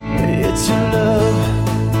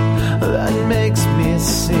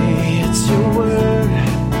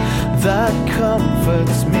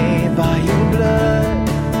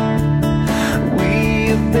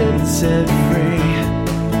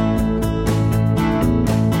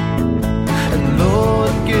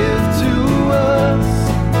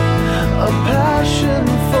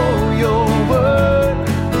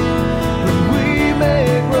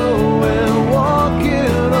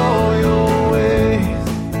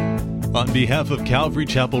On behalf of Calvary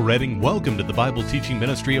Chapel Redding, welcome to the Bible teaching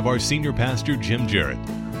ministry of our senior pastor, Jim Jarrett.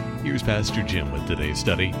 Here's Pastor Jim with today's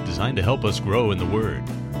study, designed to help us grow in the Word.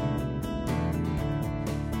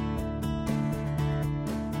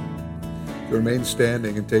 Remain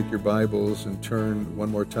standing and take your Bibles and turn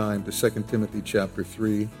one more time to 2 Timothy chapter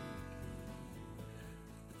 3.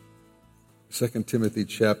 2 Timothy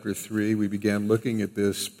chapter 3, we began looking at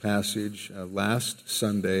this passage last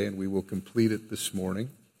Sunday, and we will complete it this morning.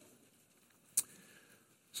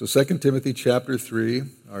 So 2 Timothy chapter 3,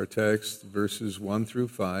 our text, verses 1 through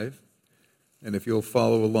 5. And if you'll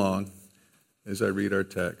follow along as I read our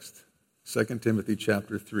text. 2 Timothy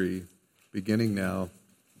chapter 3, beginning now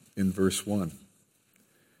in verse 1.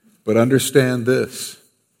 But understand this,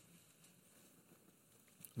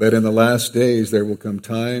 that in the last days there will come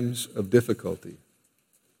times of difficulty.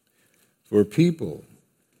 For people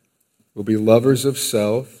will be lovers of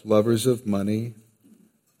self, lovers of money,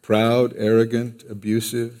 proud, arrogant,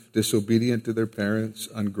 abusive, disobedient to their parents,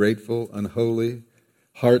 ungrateful, unholy,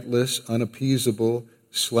 heartless, unappeasable,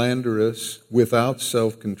 slanderous, without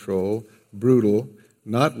self-control, brutal,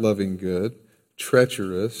 not loving good,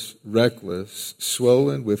 treacherous, reckless,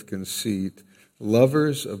 swollen with conceit,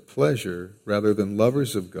 lovers of pleasure rather than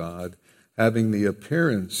lovers of God, having the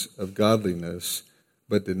appearance of godliness,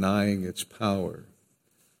 but denying its power.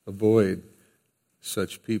 Avoid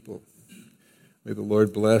such people. May the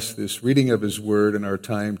Lord bless this reading of His Word and our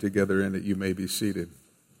time together in it. You may be seated.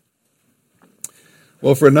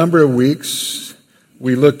 Well, for a number of weeks,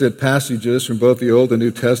 we looked at passages from both the Old and New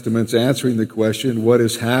Testaments answering the question, what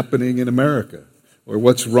is happening in America? Or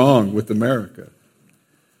what's wrong with America?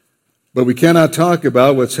 But we cannot talk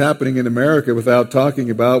about what's happening in America without talking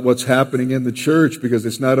about what's happening in the church, because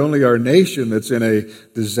it's not only our nation that's in a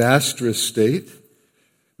disastrous state,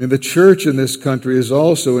 and the church in this country is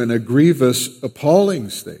also in a grievous, appalling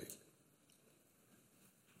state.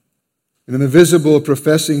 And in the visible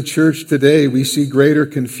professing church today, we see greater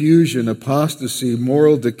confusion, apostasy,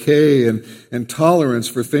 moral decay, and tolerance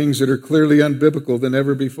for things that are clearly unbiblical than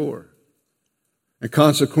ever before. And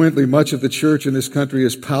consequently, much of the church in this country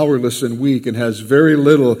is powerless and weak and has very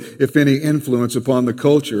little, if any, influence upon the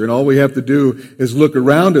culture. And all we have to do is look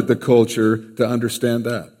around at the culture to understand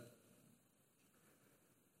that.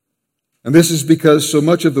 And this is because so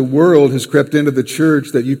much of the world has crept into the church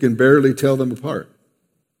that you can barely tell them apart.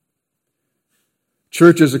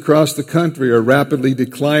 Churches across the country are rapidly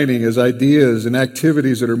declining as ideas and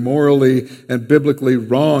activities that are morally and biblically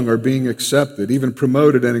wrong are being accepted, even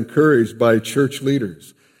promoted and encouraged by church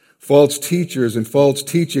leaders. False teachers and false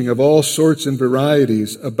teaching of all sorts and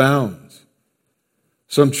varieties abound.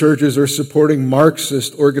 Some churches are supporting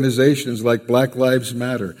Marxist organizations like Black Lives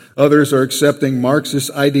Matter. Others are accepting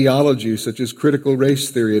Marxist ideologies such as critical race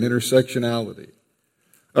theory and intersectionality.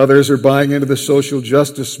 Others are buying into the social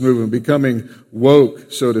justice movement, becoming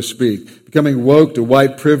woke, so to speak, becoming woke to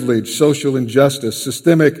white privilege, social injustice,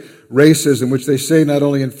 systemic racism, which they say not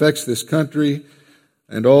only infects this country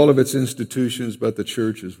and all of its institutions, but the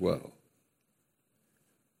church as well.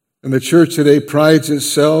 And the church today prides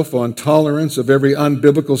itself on tolerance of every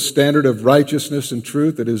unbiblical standard of righteousness and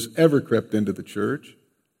truth that has ever crept into the church.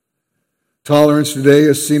 Tolerance today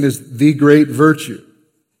is seen as the great virtue.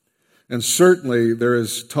 And certainly there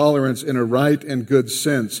is tolerance in a right and good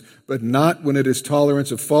sense, but not when it is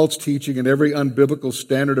tolerance of false teaching and every unbiblical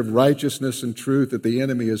standard of righteousness and truth that the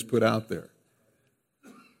enemy has put out there.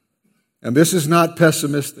 And this is not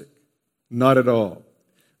pessimistic, not at all.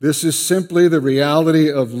 This is simply the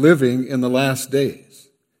reality of living in the last days.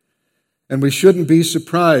 And we shouldn't be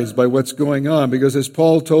surprised by what's going on, because as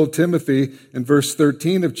Paul told Timothy in verse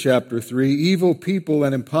 13 of chapter 3, evil people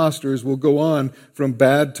and impostors will go on from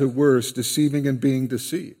bad to worse, deceiving and being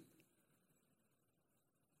deceived.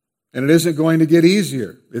 And it isn't going to get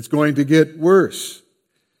easier. It's going to get worse.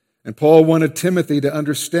 And Paul wanted Timothy to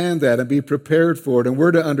understand that and be prepared for it. And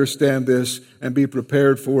we're to understand this and be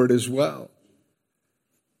prepared for it as well.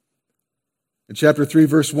 In chapter 3,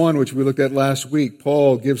 verse 1, which we looked at last week,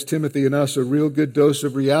 Paul gives Timothy and us a real good dose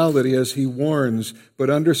of reality as he warns, but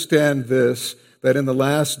understand this, that in the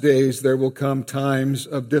last days there will come times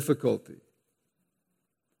of difficulty.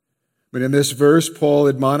 But in this verse, Paul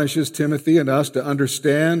admonishes Timothy and us to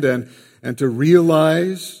understand and to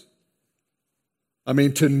realize,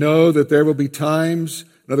 to know that there will be times,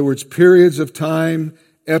 in other words, periods of time,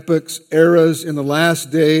 epochs, eras in the last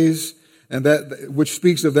days, and that which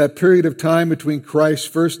speaks of that period of time between Christ's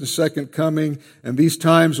first and second coming. And these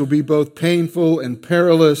times will be both painful and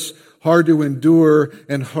perilous, hard to endure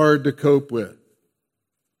and hard to cope with.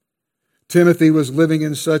 Timothy was living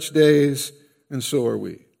in such days, and so are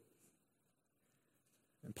we.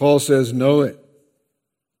 Paul says, know it.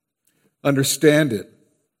 Understand it.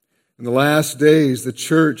 In the last days, the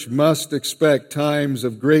church must expect times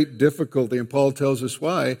of great difficulty, and Paul tells us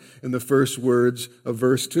why in the first words of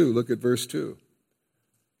verse 2. Look at verse 2.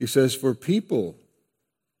 He says, for people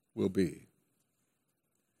will be.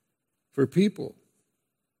 For people.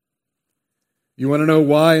 You want to know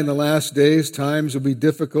why in the last days times will be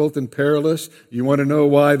difficult and perilous? You want to know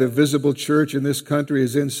why the visible church in this country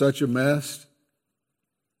is in such a mess?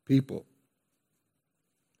 People.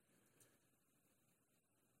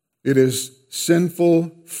 It is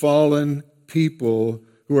sinful, fallen people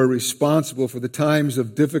who are responsible for the times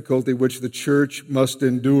of difficulty which the church must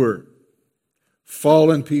endure.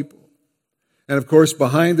 Fallen people. And of course,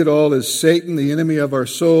 behind it all is Satan, the enemy of our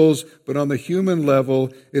souls, but on the human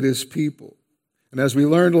level, it is people. And as we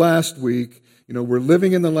learned last week, we're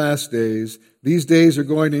living in the last days. These days are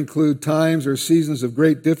going to include times or seasons of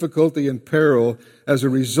great difficulty and peril as a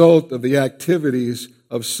result of the activities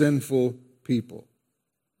of sinful people.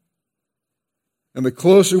 And the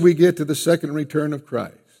closer we get to the second return of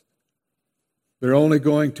Christ, they're only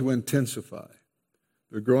going to intensify.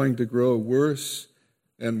 They're going to grow worse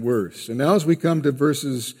and worse. And now as we come to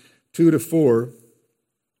verses 2 to 4,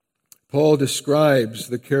 Paul describes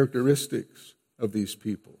the characteristics of these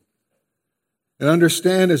people. And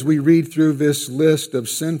understand as we read through this list of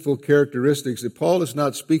sinful characteristics that Paul is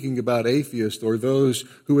not speaking about atheists or those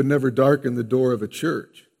who would never darken the door of a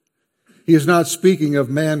church. He is not speaking of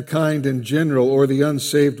mankind in general or the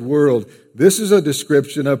unsaved world. This is a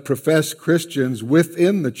description of professed Christians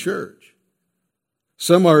within the church.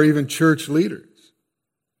 Some are even church leaders.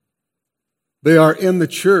 They are in the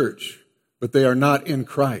church, but they are not in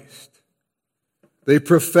Christ. They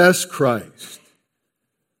profess Christ,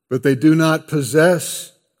 but they do not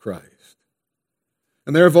possess Christ.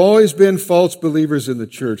 And there have always been false believers in the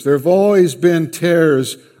church. There have always been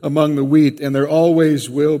tares among the wheat, and there always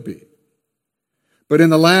will be. But in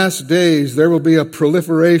the last days, there will be a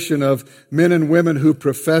proliferation of men and women who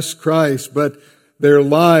profess Christ, but their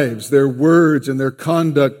lives, their words, and their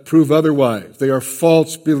conduct prove otherwise. They are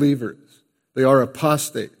false believers. They are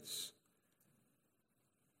apostates.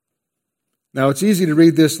 Now, it's easy to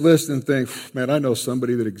read this list and think, man, I know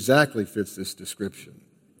somebody that exactly fits this description.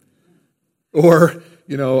 Or,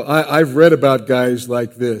 I've read about guys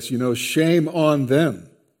like this, shame on them.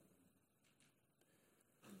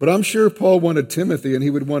 But I'm sure Paul wanted Timothy, and he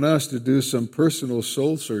would want us to do some personal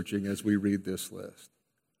soul searching as we read this list.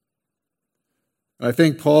 I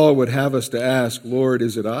think Paul would have us to ask, Lord,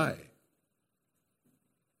 is it I?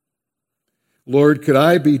 Lord, could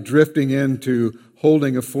I be drifting into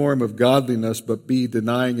holding a form of godliness but be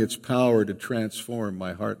denying its power to transform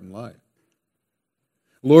my heart and life?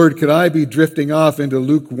 Lord, could I be drifting off into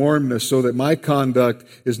lukewarmness so that my conduct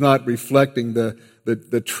is not reflecting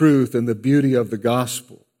the truth and the beauty of the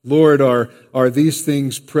gospel? Lord, are these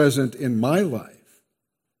things present in my life?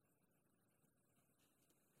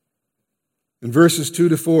 In verses 2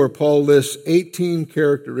 to 4, Paul lists 18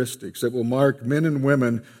 characteristics that will mark men and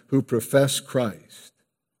women who profess Christ,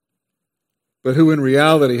 but who in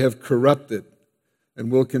reality have corrupted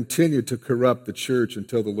and will continue to corrupt the church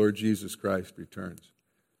until the Lord Jesus Christ returns.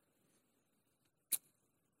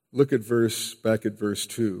 Look back at verse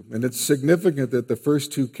 2. And it's significant that the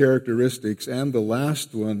first two characteristics and the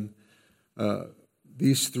last one,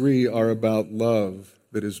 these three are about love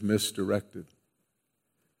that is misdirected.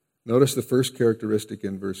 Notice the first characteristic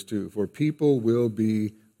in verse 2. For people will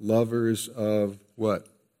be lovers of what?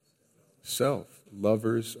 Self.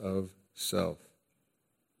 Lovers of self.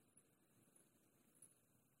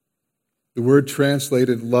 The word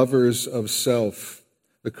translated lovers of self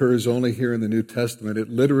occurs only here in the New Testament. It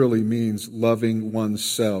literally means loving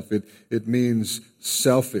oneself. It means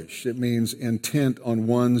selfish. It means intent on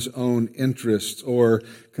one's own interests or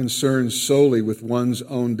concerned solely with one's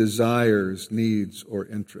own desires, needs, or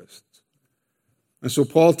interests. And so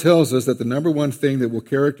Paul tells us that the number one thing that will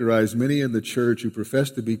characterize many in the church who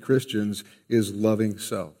profess to be Christians is loving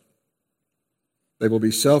self. They will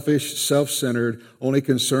be selfish, self-centered, only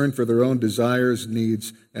concerned for their own desires,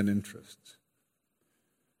 needs, and interests.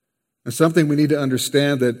 And something we need to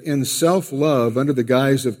understand that in self-love, under the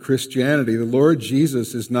guise of Christianity, the Lord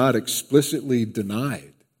Jesus is not explicitly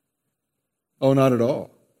denied. Oh, not at all.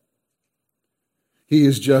 He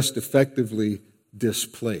is just effectively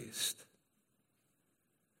displaced.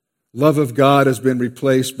 Love of God has been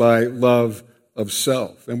replaced by love of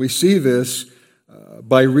self. And we see this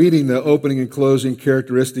by reading the opening and closing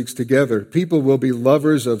characteristics together. People will be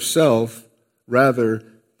lovers of self rather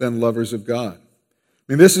than lovers of God.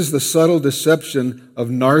 I mean, this is the subtle deception of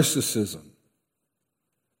narcissism.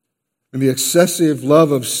 And the excessive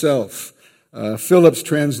love of self, Phillips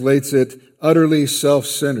translates it utterly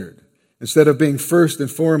self-centered. Instead of being first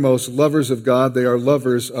and foremost lovers of God, they are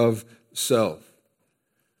lovers of self.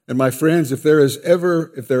 And my friends, if there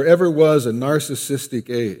ever was a narcissistic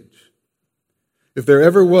age, if there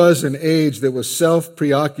ever was an age that was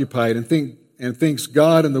self-preoccupied and thinks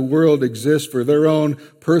God and the world exist for their own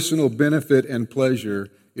personal benefit and pleasure,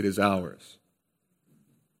 it is ours.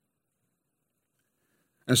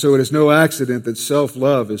 And so it is no accident that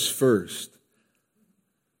self-love is first,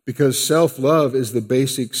 because self-love is the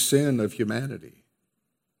basic sin of humanity.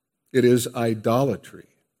 It is idolatry.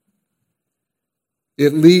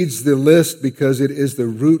 It leads the list because it is the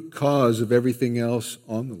root cause of everything else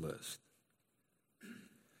on the list.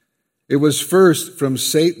 It was first from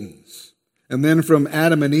Satan's, and then from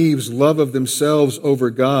Adam and Eve's love of themselves over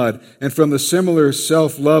God, and from the similar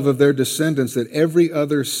self-love of their descendants that every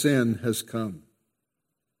other sin has come.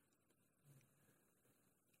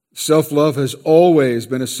 Self-love has always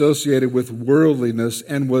been associated with worldliness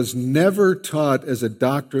and was never taught as a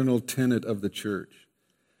doctrinal tenet of the church.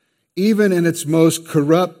 Even in its most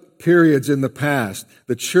corrupt periods in the past,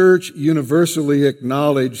 the church universally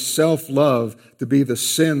acknowledged self-love to be the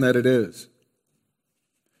sin that it is.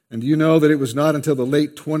 And you know that it was not until the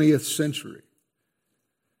late 20th century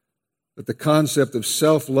that the concept of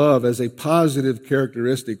self-love as a positive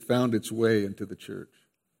characteristic found its way into the church.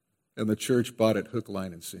 And the church bought it hook,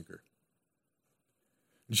 line, and sinker.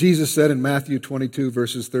 Jesus said in Matthew 22,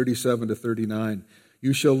 verses 37 to 39,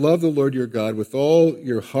 "You shall love the Lord your God with all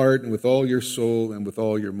your heart and with all your soul and with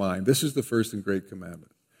all your mind." This is the first and great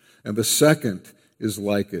commandment. And the second is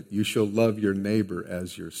like it. You shall love your neighbor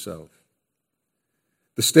as yourself.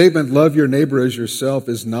 The statement, love your neighbor as yourself,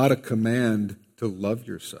 is not a command to love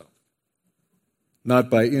yourself. Not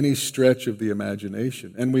by any stretch of the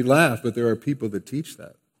imagination. And we laugh, but there are people that teach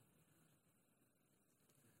that.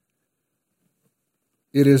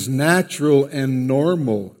 It is natural and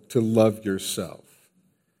normal to love yourself.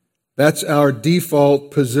 That's our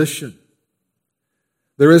default position.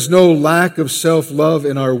 There is no lack of self-love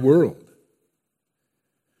in our world.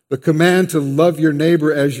 The command to love your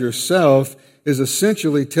neighbor as yourself is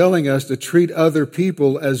essentially telling us to treat other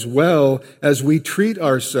people as well as we treat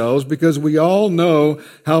ourselves, because we all know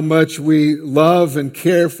how much we love and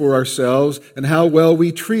care for ourselves and how well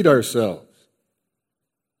we treat ourselves.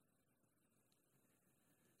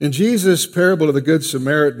 In Jesus' parable of the Good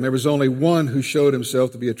Samaritan, there was only one who showed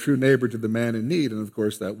himself to be a true neighbor to the man in need, and of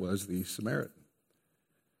course that was the Samaritan.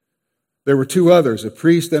 There were two others, a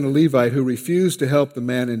priest and a Levite, who refused to help the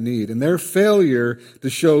man in need, and their failure to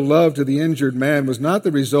show love to the injured man was not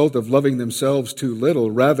the result of loving themselves too little.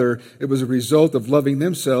 Rather, it was a result of loving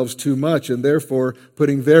themselves too much and therefore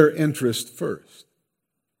putting their interest first.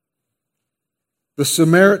 The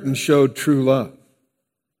Samaritan showed true love.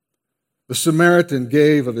 The Samaritan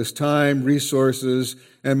gave of his time, resources,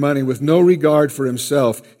 and money with no regard for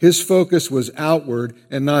himself. His focus was outward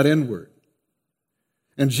and not inward.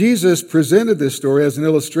 And Jesus presented this story as an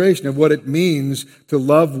illustration of what it means to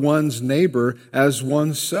love one's neighbor as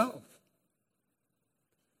oneself.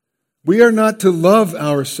 We are not to love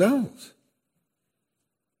ourselves.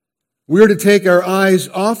 We are to take our eyes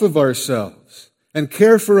off of ourselves and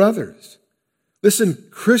care for others. Listen,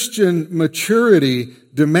 Christian maturity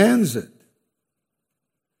demands it.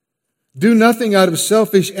 Do nothing out of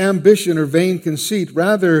selfish ambition or vain conceit.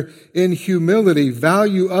 Rather, in humility,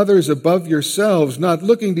 value others above yourselves, not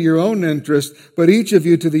looking to your own interest, but each of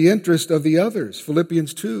you to the interest of the others.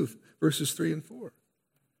 Philippians 2, verses 3 and 4.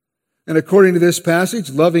 And according to this passage,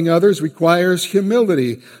 loving others requires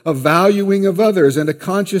humility, a valuing of others, and a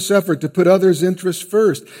conscious effort to put others' interests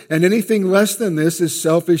first. And anything less than this is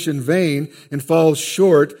selfish and vain and falls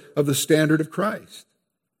short of the standard of Christ.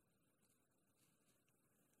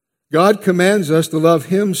 God commands us to love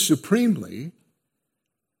Him supremely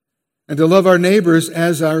and to love our neighbors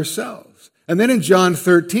as ourselves. And then in John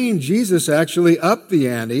 13, Jesus actually upped the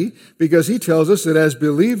ante because He tells us that as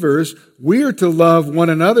believers, we are to love one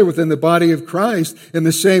another within the body of Christ in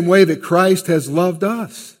the same way that Christ has loved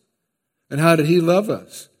us. And how did He love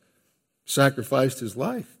us? Sacrificed His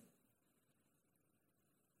life.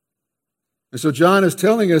 And so John is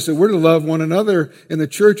telling us that we're to love one another in the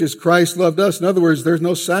church as Christ loved us. In other words, there's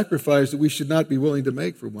no sacrifice that we should not be willing to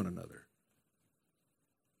make for one another.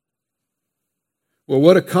 Well,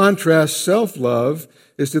 what a contrast self-love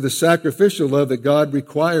is to the sacrificial love that God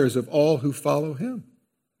requires of all who follow Him.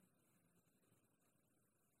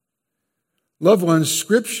 Loved ones,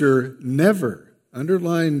 Scripture never,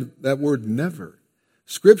 underline that word never,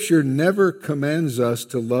 Scripture never commands us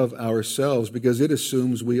to love ourselves because it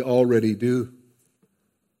assumes we already do.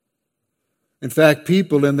 In fact,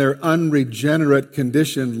 people in their unregenerate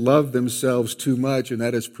condition love themselves too much, and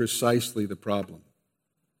that is precisely the problem.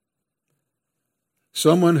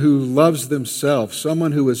 Someone who loves themselves,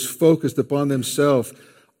 someone who is focused upon themselves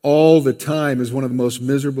all the time is one of the most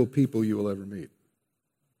miserable people you will ever meet.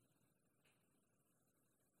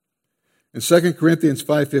 In 2 Corinthians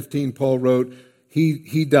 5:15, Paul wrote,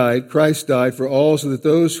 He died, Christ died for all, so that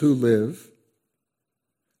those who live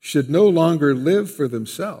should no longer live for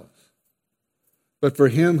themselves, but for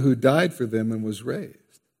him who died for them and was raised.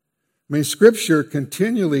 I mean, Scripture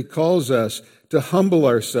continually calls us to humble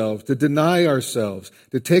ourselves, to deny ourselves,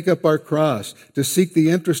 to take up our cross, to seek the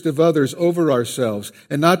interest of others over ourselves,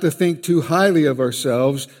 and not to think too highly of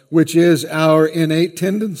ourselves, which is our innate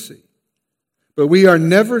tendency. But we are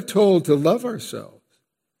never told to love ourselves.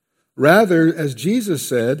 Rather, as Jesus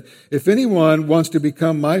said, if anyone wants to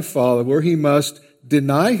become my follower, he must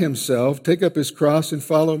deny himself, take up his cross, and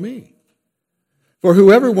follow me. For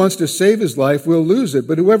whoever wants to save his life will lose it,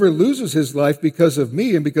 but whoever loses his life because of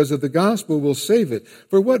me and because of the gospel will save it.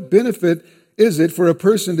 For what benefit is it for a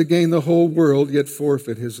person to gain the whole world yet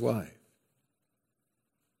forfeit his life?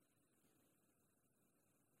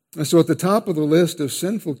 And so at the top of the list of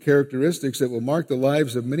sinful characteristics that will mark the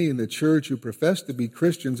lives of many in the church who profess to be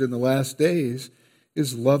Christians in the last days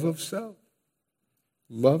is love of self.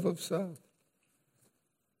 Love of self.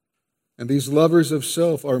 And these lovers of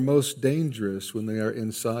self are most dangerous when they are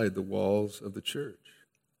inside the walls of the church.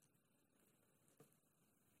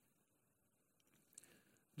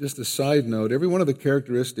 Just a side note, every one of the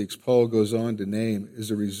characteristics Paul goes on to name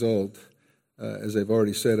is a result, as I've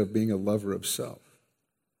already said, of being a lover of self.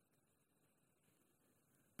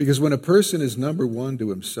 Because when a person is number one to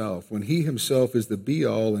himself, when he himself is the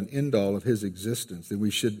be-all and end-all of his existence, then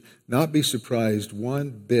we should not be surprised one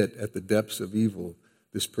bit at the depths of evil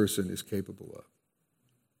this person is capable of.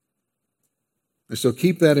 And so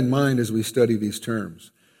keep that in mind as we study these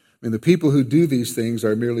terms. I mean, the people who do these things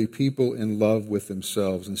are merely people in love with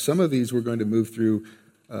themselves. And some of these we're going to move through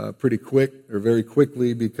pretty quick or very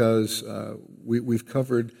quickly because we've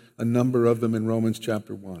covered a number of them in Romans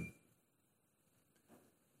chapter 1.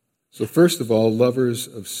 So first of all, lovers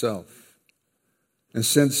of self. And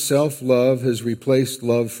since self-love has replaced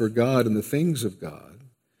love for God and the things of God,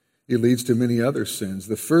 it leads to many other sins,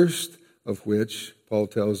 the first of which, Paul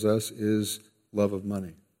tells us, is love of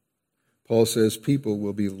money. Paul says people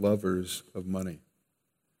will be lovers of money.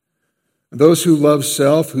 And those who love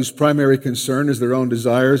self, whose primary concern is their own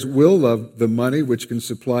desires, will love the money which can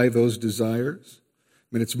supply those desires.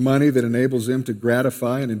 I mean, it's money that enables them to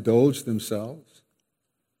gratify and indulge themselves.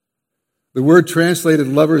 The word translated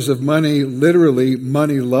lovers of money, literally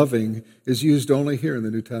money-loving, is used only here in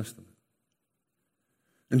the New Testament.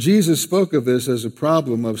 And Jesus spoke of this as a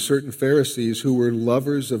problem of certain Pharisees who were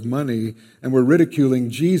lovers of money and were ridiculing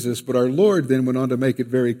Jesus, but our Lord then went on to make it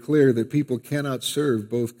very clear that people cannot serve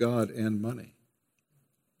both God and money.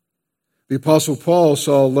 The Apostle Paul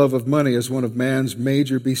saw love of money as one of man's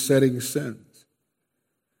major besetting sins.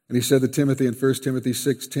 And he said to Timothy in 1 Timothy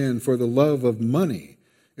 6:10, "For the love of money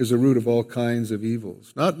is a root of all kinds of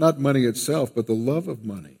evils." Not money itself, but the love of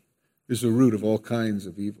money is the root of all kinds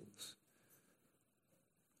of evils.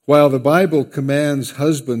 While the Bible commands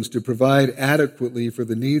husbands to provide adequately for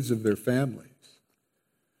the needs of their families,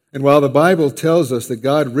 and while the Bible tells us that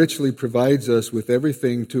God richly provides us with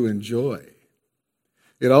everything to enjoy,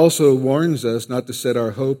 it also warns us not to set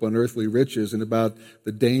our hope on earthly riches and about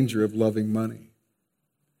the danger of loving money.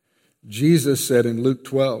 Jesus said in Luke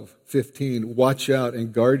 12:15, "Watch out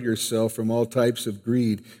and guard yourself from all types of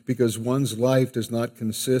greed, because one's life does not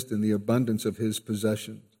consist in the abundance of his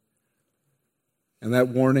possessions." And that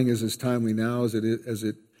warning is as timely now as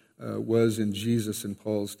it was in Jesus and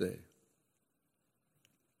Paul's day.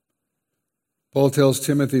 Paul tells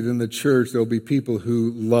Timothy that in the church there will be people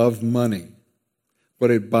who love money,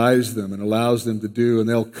 what it buys them and allows them to do, and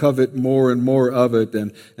they'll covet more and more of it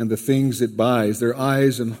and the things it buys. Their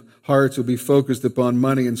eyes and hearts will be focused upon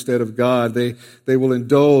money instead of God. They will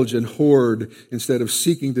indulge and hoard instead of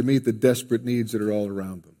seeking to meet the desperate needs that are all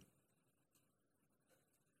around them.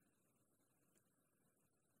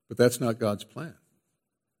 But that's not God's plan,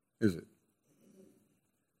 is it?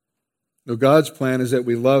 No, God's plan is that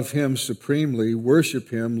we love Him supremely, worship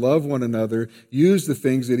Him, love one another, use the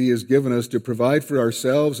things that He has given us to provide for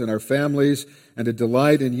ourselves and our families, and to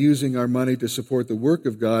delight in using our money to support the work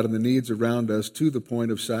of God and the needs around us to the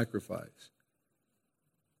point of sacrifice.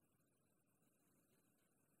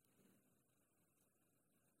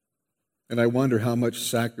 And I wonder how much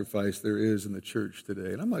sacrifice there is in the church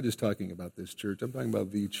today. And I'm not just talking about this church. I'm talking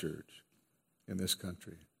about the church in this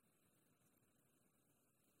country.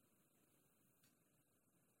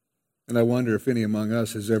 And I wonder if any among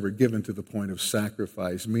us has ever given to the point of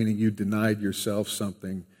sacrifice, meaning you denied yourself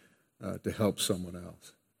something to help someone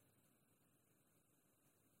else.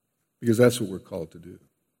 Because that's what we're called to do.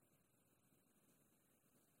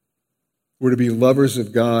 We're to be lovers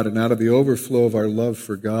of God, and out of the overflow of our love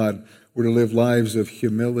for God, we're to live lives of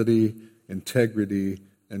humility, integrity,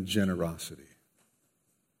 and generosity.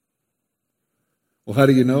 Well, how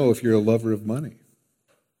do you know if you're a lover of money?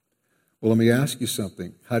 Well, let me ask you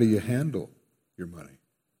something. How do you handle your money?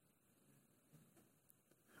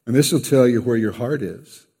 And this will tell you where your heart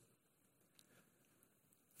is.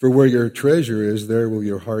 For where your treasure is, there will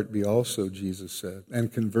your heart be also, Jesus said.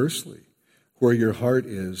 And conversely, where your heart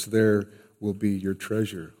is, there will be your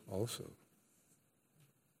treasure also.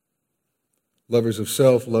 Lovers of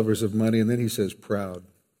self, lovers of money, and then he says proud.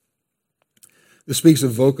 This speaks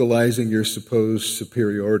of vocalizing your supposed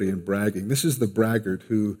superiority and bragging. This is the braggart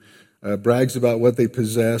who brags about what they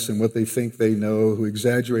possess and what they think they know, who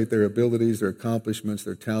exaggerate their abilities, their accomplishments,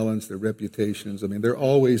 their talents, their reputations. I mean, they're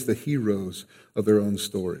always the heroes of their own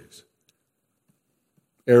stories.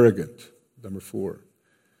 Arrogant, number 4.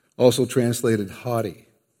 Also translated haughty.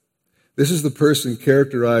 This is the person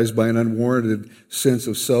characterized by an unwarranted sense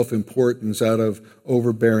of self-importance out of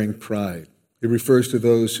overbearing pride. It refers to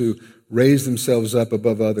those who raise themselves up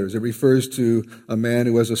above others. It refers to a man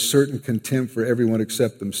who has a certain contempt for everyone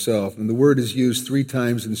except himself. And the word is used 3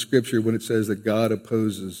 times in Scripture when it says that God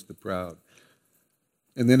opposes the proud.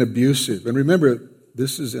 And then abusive. And remember,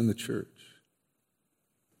 this is in the church.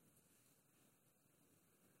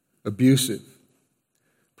 Abusive.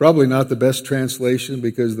 Probably not the best translation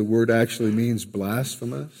because the word actually means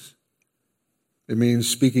blasphemous. It means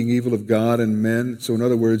speaking evil of God and men. So in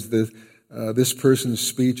other words, this person's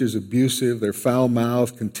speech is abusive. They're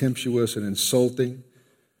foul-mouthed, contemptuous, and insulting.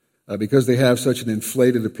 Because they have such an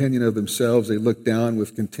inflated opinion of themselves, they look down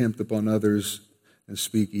with contempt upon others and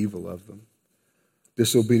speak evil of them.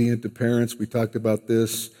 Disobedient to parents, we talked about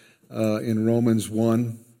this in Romans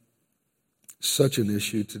 1. Such an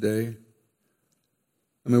issue today.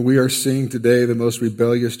 I mean, we are seeing today the most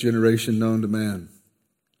rebellious generation known to man.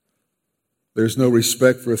 There's no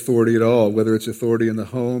respect for authority at all, whether it's authority in the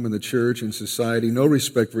home, in the church, in society. No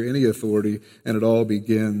respect for any authority, and it all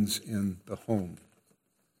begins in the home.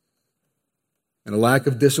 And a lack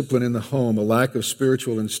of discipline in the home, a lack of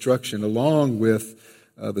spiritual instruction, along with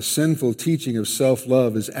the sinful teaching of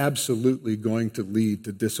self-love is absolutely going to lead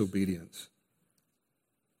to disobedience.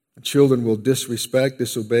 Children will disrespect,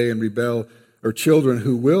 disobey, and rebel, or children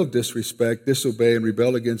who will disrespect, disobey, and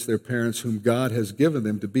rebel against their parents whom God has given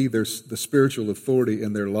them to be the spiritual authority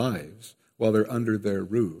in their lives while they're under their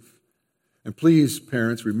roof. And please,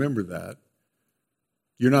 parents, remember that.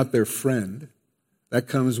 You're not their friend. That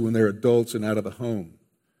comes when they're adults and out of the home.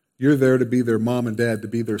 You're there to be their mom and dad, to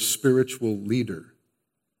be their spiritual leader,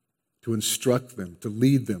 to instruct them, to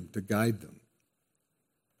lead them, to guide them.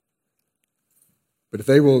 But if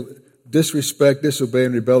they will disrespect, disobey,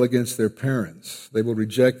 and rebel against their parents, they will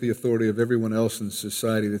reject the authority of everyone else in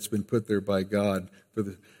society that's been put there by God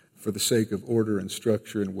for the sake of order and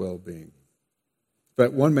structure and well-being. In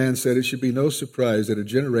fact, one man said it should be no surprise that a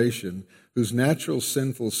generation whose natural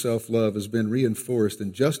sinful self-love has been reinforced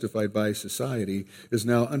and justified by society is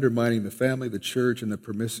now undermining the family, the church, and the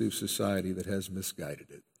permissive society that has misguided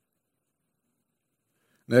it.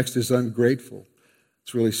 Next is ungrateful.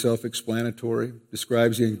 It's really self-explanatory.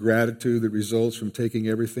 Describes the ingratitude that results from taking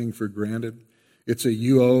everything for granted. It's a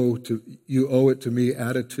you owe it to me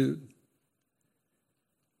attitude.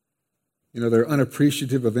 You know, they're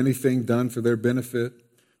unappreciative of anything done for their benefit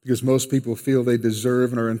because most people feel they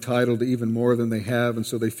deserve and are entitled to even more than they have, and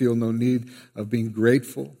so they feel no need of being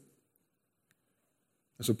grateful.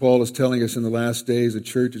 And so Paul is telling us in the last days the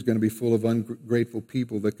church is going to be full of ungrateful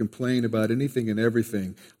people that complain about anything and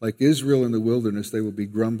everything. Like Israel in the wilderness, they will be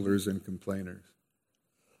grumblers and complainers.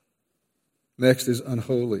 Next is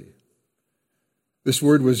unholy. This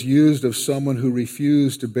word was used of someone who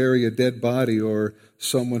refused to bury a dead body or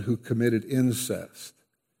someone who committed incest.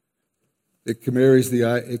 It carries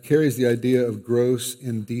the idea of gross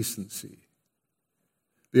indecency.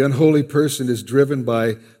 The unholy person is driven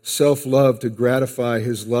by self-love to gratify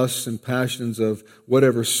his lusts and passions of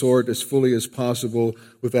whatever sort as fully as possible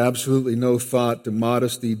with absolutely no thought to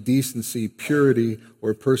modesty, decency, purity,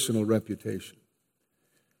 or personal reputation.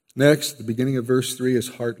 Next, the beginning of verse 3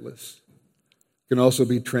 is heartless. It can also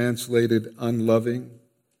be translated unloving.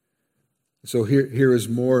 So here is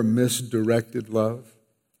more misdirected love.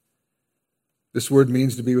 This word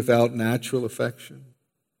means to be without natural affection.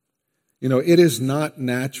 You know, it is not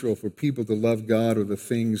natural for people to love God or the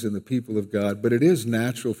things and the people of God, but it is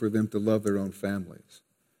natural for them to love their own families.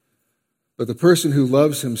 But the person who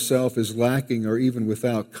loves himself is lacking or even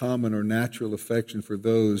without common or natural affection for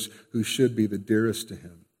those who should be the dearest to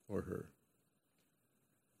him or her.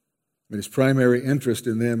 His primary interest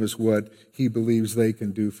in them is what he believes they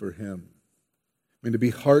can do for him. To be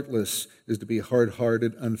heartless is to be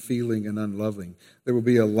hard-hearted, unfeeling, and unloving. There will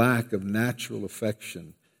be a lack of natural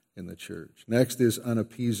affection in the church. Next is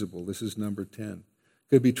unappeasable. This is number 10.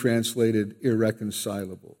 Could be translated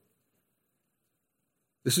irreconcilable.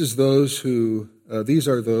 These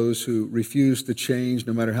are those who refuse to change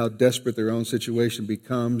no matter how desperate their own situation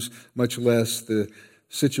becomes, much less the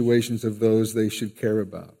situations of those they should care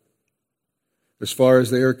about. As far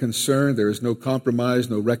as they are concerned, there is no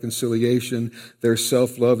compromise, no reconciliation. Their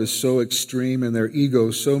self-love is so extreme and their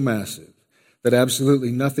ego so massive that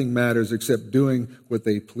absolutely nothing matters except doing what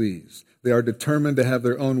they please. They are determined to have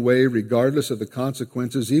their own way regardless of the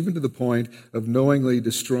consequences, even to the point of knowingly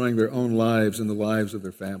destroying their own lives and the lives of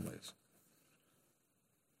their families.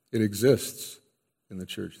 It exists in the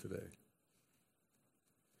church today.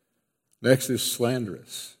 Next is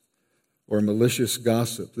slanderous or malicious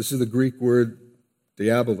gossip. This is the Greek word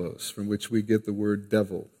diabolos, from which we get the word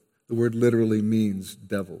devil. The word literally means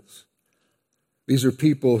devils. These are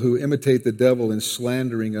people who imitate the devil in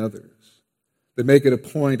slandering others. They make it a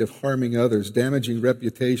point of harming others, damaging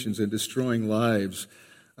reputations, and destroying lives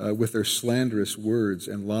with their slanderous words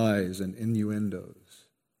and lies and innuendos.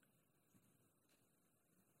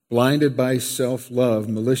 Blinded by self-love,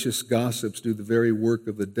 malicious gossips do the very work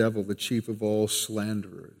of the devil, the chief of all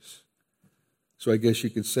slanderers. So I guess you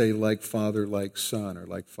could say like father, like son, or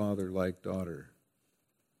like father, like daughter.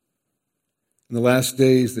 In the last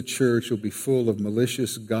days, the church will be full of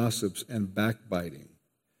malicious gossips and backbiting,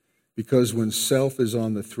 because when self is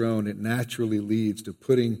on the throne, it naturally leads to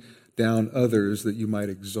putting down others that you might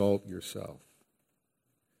exalt yourself.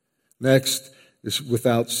 Next is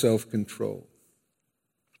without self-control.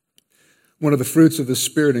 One of the fruits of the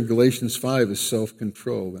Spirit in Galatians 5 is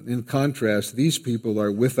self-control. And in contrast, these people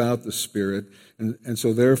are without the Spirit, and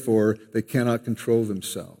so therefore they cannot control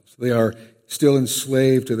themselves. They are still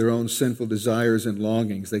enslaved to their own sinful desires and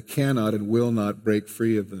longings. They cannot and will not break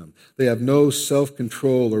free of them. They have no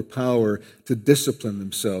self-control or power to discipline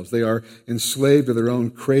themselves. They are enslaved to their own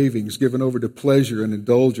cravings, given over to pleasure and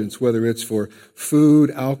indulgence, whether it's for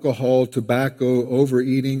food, alcohol, tobacco,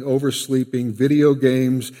 overeating, oversleeping, video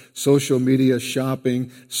games, social media,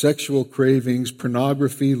 shopping, sexual cravings,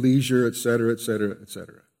 pornography, leisure, etc., etc.,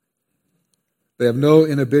 etc. They have no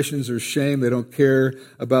inhibitions or shame. They don't care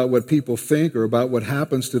about what people think or about what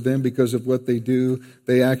happens to them because of what they do.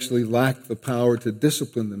 They actually lack the power to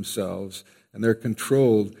discipline themselves, and they're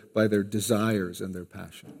controlled by their desires and their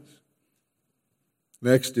passions.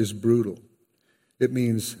 Next is brutal. It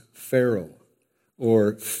means feral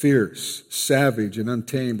or fierce, savage, and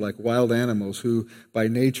untamed, like wild animals who by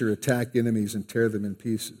nature attack enemies and tear them in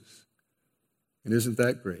pieces. And isn't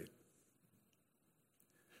that great?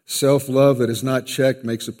 Self-love that is not checked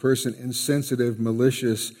makes a person insensitive,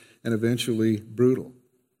 malicious, and eventually brutal.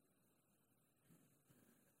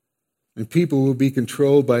 And people will be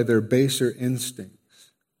controlled by their baser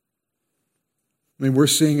instincts. We're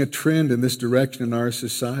seeing a trend in this direction in our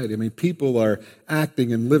society. People are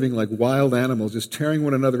acting and living like wild animals, just tearing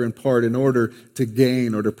one another apart in order to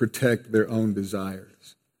gain or to protect their own desires.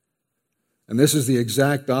 And this is the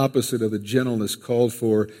exact opposite of the gentleness called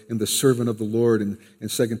for in the servant of the Lord in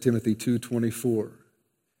 2 Timothy 2:24.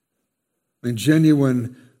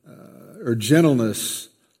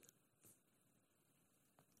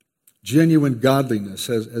 Genuine godliness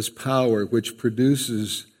has power which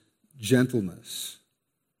produces gentleness.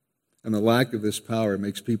 And the lack of this power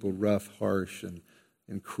makes people rough, harsh, and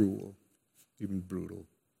cruel, even brutal.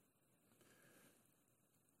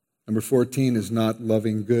 Number 14 is not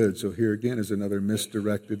loving good. So here again is another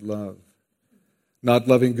misdirected love. Not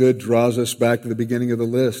loving good draws us back to the beginning of the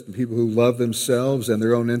list. People who love themselves and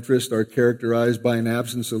their own interest are characterized by an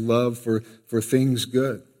absence of love for things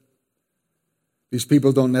good. These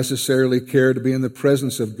people don't necessarily care to be in the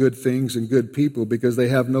presence of good things and good people because they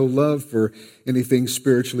have no love for anything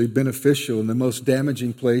spiritually beneficial. And the most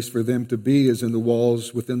damaging place for them to be is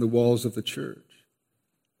within the walls of the church.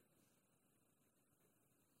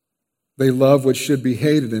 They love what should be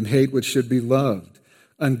hated and hate what should be loved.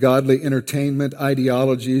 Ungodly entertainment,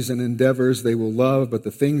 ideologies, and endeavors they will love, but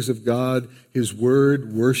the things of God, His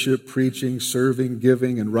Word, worship, preaching, serving,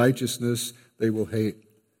 giving, and righteousness, they will hate.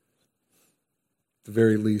 At the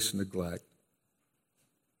very least, neglect.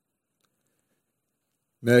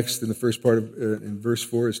 Next, in the first part in verse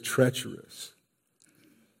 4, is treacherous.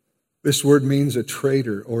 This word means a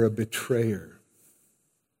traitor or a betrayer.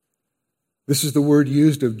 This is the word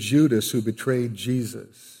used of Judas who betrayed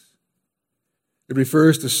Jesus. It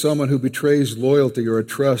refers to someone who betrays loyalty or a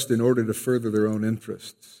trust in order to further their own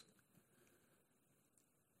interests.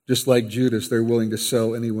 Just like Judas, they're willing to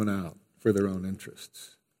sell anyone out for their own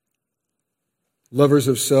interests. Lovers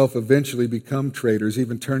of self eventually become traitors,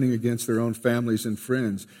 even turning against their own families and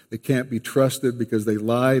friends. They can't be trusted because they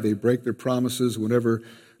lie, they break their promises whenever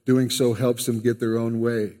doing so helps them get their own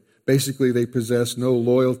way. Basically, they possess no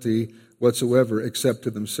loyalty whatsoever except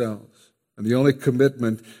to themselves. And the only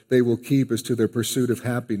commitment they will keep is to their pursuit of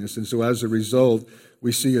happiness. And so as a result,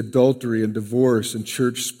 we see adultery and divorce and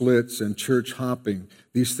church splits and church hopping.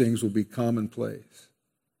 These things will be commonplace.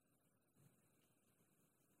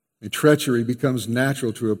 And treachery becomes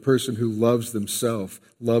natural to a person who loves themselves,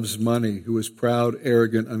 loves money, who is proud,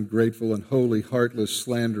 arrogant, ungrateful, unholy, heartless,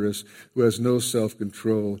 slanderous, who has no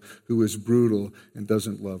self-control, who is brutal and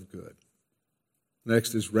doesn't love good.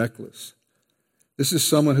 Next is reckless. This is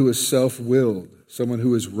someone who is self-willed, someone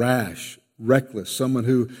who is rash, reckless, someone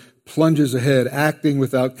who plunges ahead, acting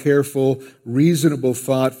without careful, reasonable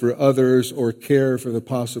thought for others or care for the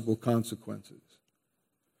possible consequences.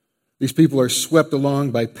 These people are swept along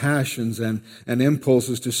by passions and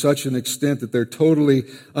impulses to such an extent that they're totally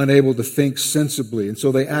unable to think sensibly. And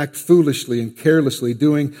so they act foolishly and carelessly,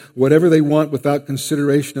 doing whatever they want without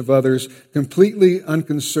consideration of others, completely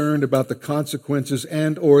unconcerned about the consequences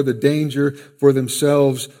and or the danger for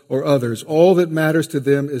themselves or others. All that matters to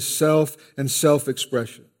them is self and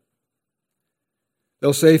self-expression.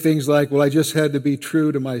 They'll say things like, well, I just had to be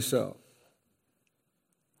true to myself,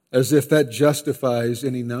 as if that justifies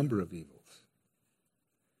any number of evils.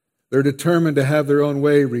 They're determined to have their own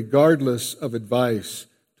way regardless of advice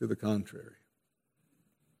to the contrary.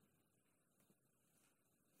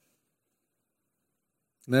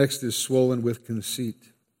 Next is swollen with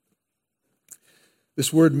conceit.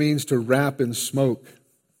 This word means to wrap in smoke.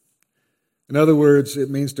 In other words, it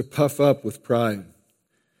means to puff up with pride.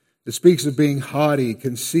 It speaks of being haughty,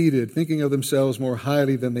 conceited, thinking of themselves more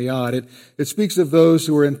highly than they ought. It speaks of those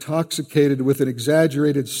who are intoxicated with an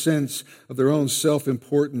exaggerated sense of their own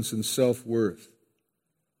self-importance and self-worth.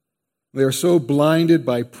 They are so blinded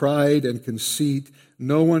by pride and conceit,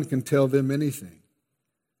 no one can tell them anything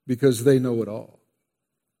because they know it all.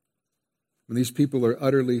 And these people are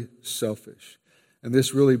utterly selfish. And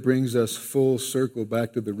this really brings us full circle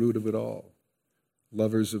back to the root of it all: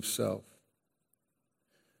 lovers of self.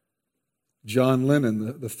 John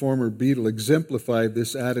Lennon, the former Beatle, exemplified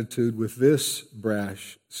this attitude with this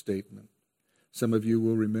brash statement. Some of you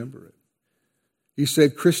will remember it. He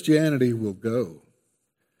said, "Christianity will go.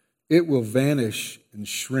 It will vanish and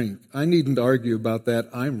shrink. I needn't argue about that.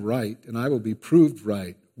 I'm right, and I will be proved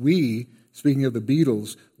right. We," speaking of the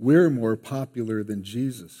Beatles, "we're more popular than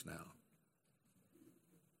Jesus now."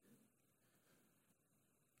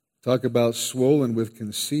 Talk about swollen with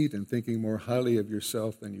conceit and thinking more highly of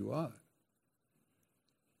yourself than you ought.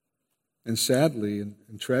 And sadly and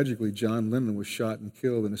tragically, John Lennon was shot and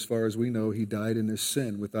killed, and as far as we know, he died in his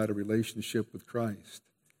sin without a relationship with Christ.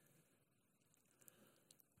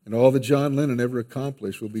 And all that John Lennon ever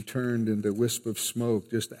accomplished will be turned into a wisp of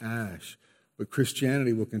smoke, just ash. But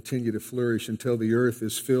Christianity will continue to flourish until the earth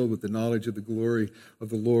is filled with the knowledge of the glory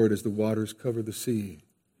of the Lord as the waters cover the sea.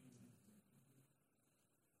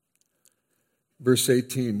 Verse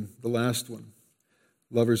 18, the last one: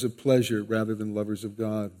 lovers of pleasure rather than lovers of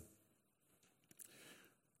God.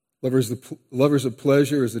 Lovers of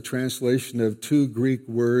pleasure is the translation of two Greek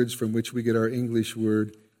words from which we get our English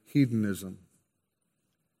word hedonism.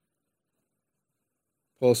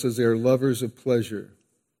 Paul says they are lovers of pleasure.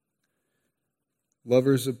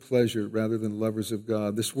 Lovers of pleasure rather than lovers of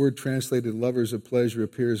God. This word translated lovers of pleasure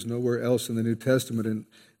appears nowhere else in the New Testament,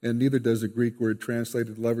 and neither does the Greek word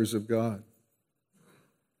translated lovers of God.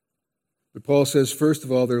 But Paul says, first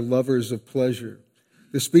of all, they're lovers of pleasure.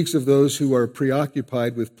 This speaks of those who are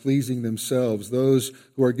preoccupied with pleasing themselves, those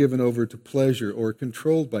who are given over to pleasure or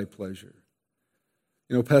controlled by pleasure.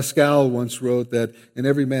 You know, Pascal once wrote that in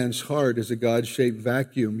every man's heart is a God-shaped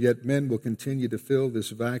vacuum, yet men will continue to fill this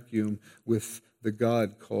vacuum with the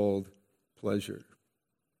God called pleasure.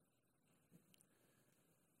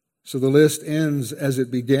 So the list ends as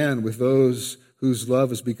it began, with those whose love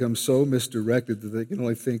has become so misdirected that they can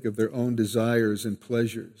only think of their own desires and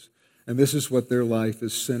pleasures. And this is what their life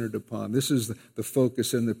is centered upon. This is the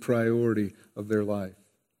focus and the priority of their life.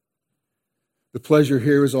 The pleasure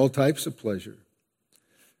here is all types of pleasure,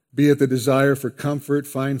 be it the desire for comfort,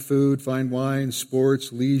 fine food, fine wine,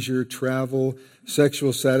 sports, leisure, travel,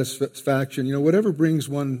 sexual satisfaction, whatever brings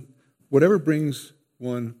one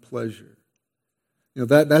pleasure.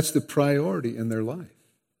 That's the priority in their life.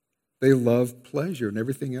 They love pleasure, and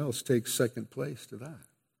everything else takes second place to that.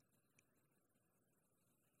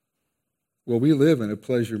 Well, we live in a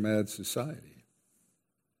pleasure-mad society.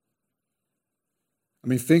 I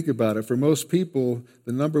mean, think about it. For most people,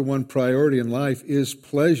 the number one priority in life is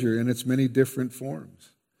pleasure in its many different forms.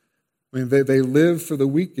 I mean, they live for the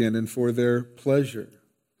weekend and for their pleasure.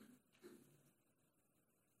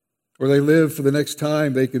 Or they live for the next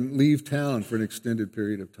time they can leave town for an extended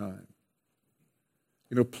period of time.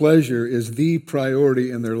 You know, pleasure is the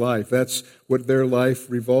priority in their life. That's what their life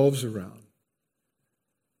revolves around.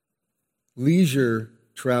 Leisure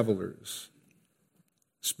travelers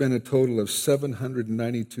spent a total of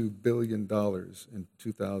 $792 billion in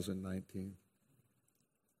 2019.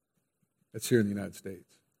 That's here in the United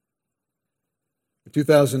States. In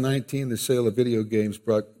 2019, the sale of video games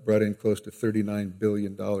brought in close to $39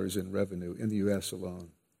 billion in revenue in the U.S. alone.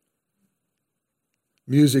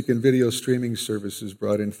 Music and video streaming services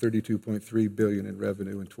brought in $32.3 billion in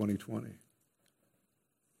revenue in 2020.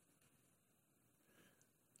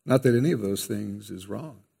 Not that any of those things is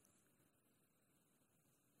wrong.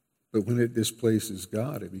 But when it displaces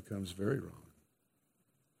God, it becomes very wrong.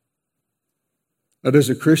 Now, does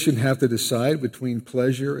a Christian have to decide between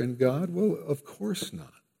pleasure and God? Well, of course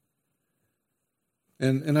not.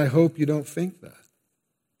 And I hope you don't think that.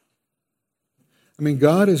 I mean,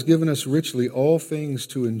 God has given us richly all things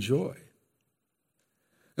to enjoy.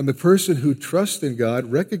 And the person who trusts in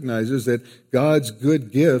God recognizes that God's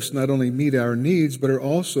good gifts not only meet our needs, but are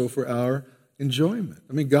also for our enjoyment.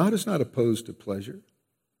 I mean, God is not opposed to pleasure.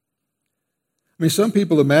 I mean, some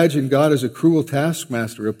people imagine God as a cruel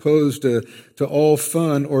taskmaster opposed to all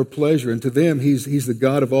fun or pleasure. And to them, he's the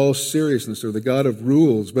God of all seriousness or the God of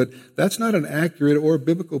rules. But that's not an accurate or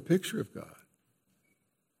biblical picture of God.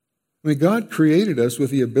 I mean, God created us with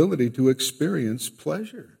the ability to experience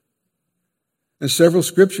pleasure. And several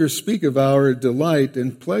scriptures speak of our delight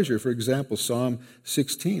and pleasure. For example, Psalm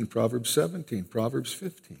 16, Proverbs 17, Proverbs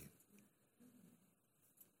 15.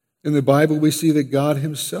 In the Bible, we see that God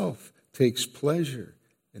himself takes pleasure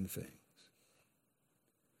in things.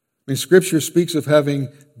 I mean, Scripture speaks of having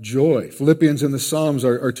joy. Philippians and the Psalms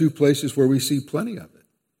are two places where we see plenty of it.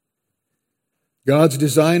 God's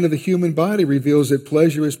design of the human body reveals that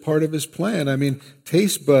pleasure is part of his plan. I mean,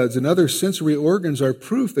 taste buds and other sensory organs are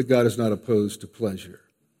proof that God is not opposed to pleasure.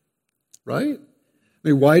 Right? I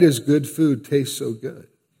mean, why does good food taste so good?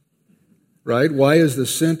 Right? Why is the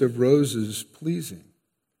scent of roses pleasing?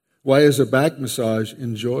 Why is a back massage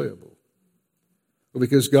enjoyable? Well,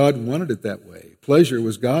 because God wanted it that way. Pleasure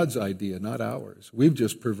was God's idea, not ours. We've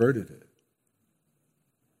just perverted it.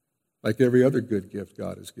 Like every other good gift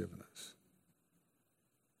God has given us.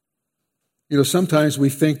 You know, sometimes we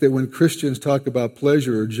think that when Christians talk about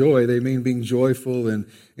pleasure or joy, they mean being joyful and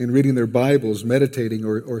reading their Bibles, meditating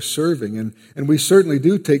or serving. And we certainly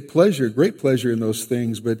do take pleasure, great pleasure in those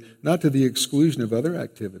things, but not to the exclusion of other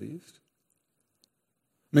activities.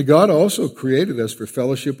 I mean, God also created us for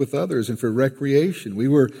fellowship with others and for recreation. We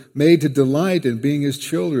were made to delight in being his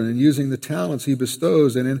children and using the talents he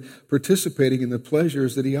bestows and in participating in the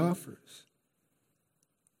pleasures that he offers.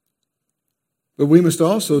 But we must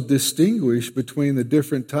also distinguish between the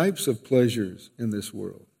different types of pleasures in this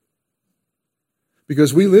world.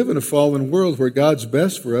 Because we live in a fallen world where God's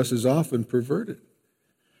best for us is often perverted.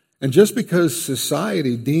 And just because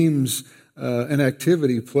society deems an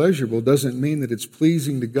activity pleasurable doesn't mean that it's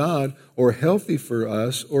pleasing to God or healthy for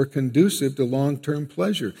us or conducive to long-term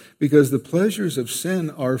pleasure, because the pleasures of sin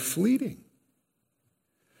are fleeting.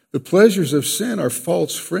 The pleasures of sin are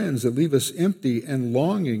false friends that leave us empty and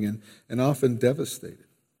longing and often devastated.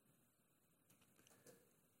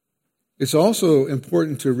 It's also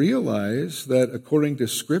important to realize that according to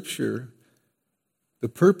Scripture, the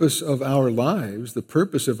purpose of our lives, the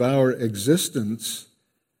purpose of our existence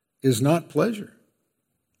is not pleasure.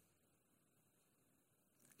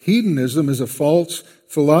 Hedonism is a false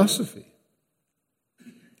philosophy.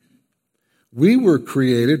 We were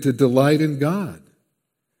created to delight in God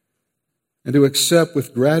and to accept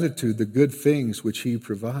with gratitude the good things which he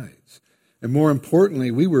provides. And more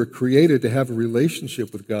importantly, we were created to have a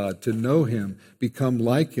relationship with God, to know him, become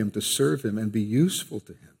like him, to serve him, and be useful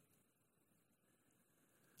to him.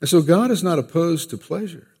 And so God is not opposed to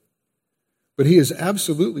pleasure. But he is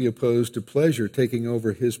absolutely opposed to pleasure taking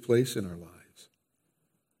over his place in our lives.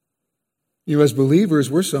 You know, as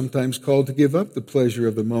believers, we're sometimes called to give up the pleasure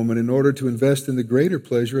of the moment in order to invest in the greater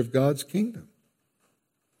pleasure of God's kingdom.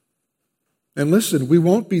 And listen, we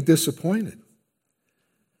won't be disappointed.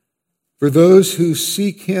 For those who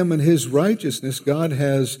seek him and his righteousness, God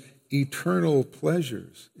has eternal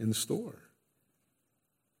pleasures in store.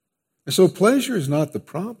 And so pleasure is not the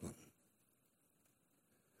problem.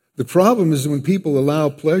 The problem is when people allow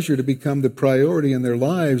pleasure to become the priority in their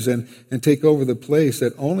lives and take over the place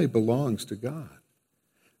that only belongs to God.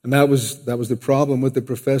 And that was the problem with the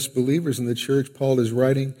professed believers in the church Paul is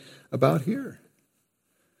writing about here.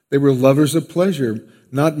 They were lovers of pleasure,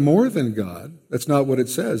 not more than God. That's not what it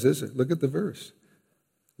says, is it? Look at the verse.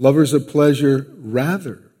 Lovers of pleasure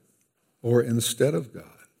rather or instead of God.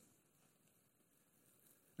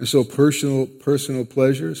 And so personal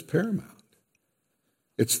pleasure is paramount.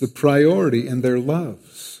 It's the priority in their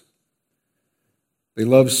loves. They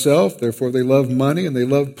love self, therefore they love money, and they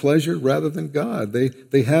love pleasure rather than God.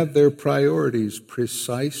 They have their priorities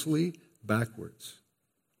precisely backwards.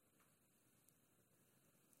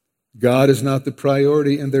 God is not the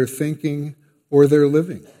priority in their thinking or their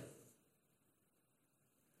living,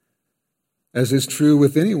 as is true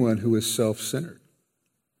with anyone who is self-centered.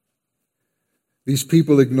 These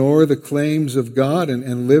people ignore the claims of God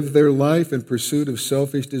and live their life in pursuit of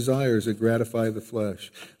selfish desires that gratify the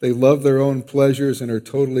flesh. They love their own pleasures and are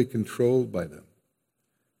totally controlled by them.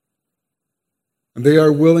 And they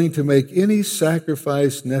are willing to make any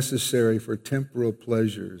sacrifice necessary for temporal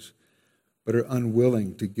pleasures, but are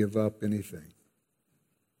unwilling to give up anything.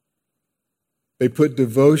 They put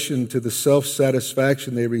devotion to the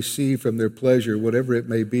self-satisfaction they receive from their pleasure, whatever it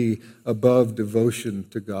may be, above devotion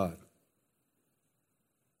to God.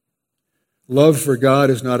 Love for God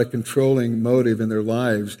is not a controlling motive in their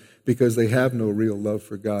lives because they have no real love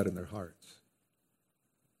for God in their hearts.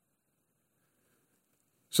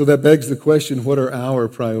 So that begs the question, what are our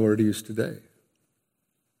priorities today?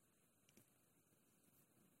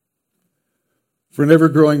 For an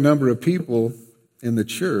ever-growing number of people in the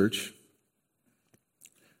church,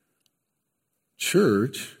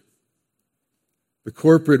 the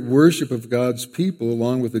corporate worship of God's people,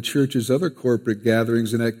 along with the church's other corporate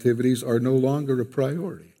gatherings and activities, are no longer a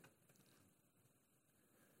priority.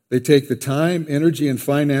 They take the time, energy, and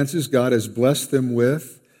finances God has blessed them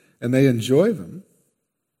with, and they enjoy them.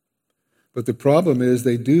 But the problem is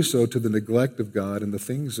they do so to the neglect of God and the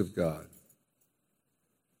things of God.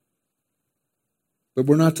 But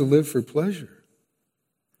we're not to live for pleasure.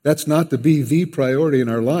 That's not to be the priority in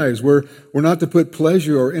our lives. We're not to put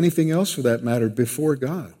pleasure or anything else for that matter before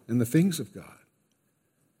God and the things of God.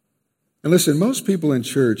 And listen, most people in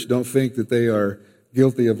church don't think that they are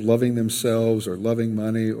guilty of loving themselves or loving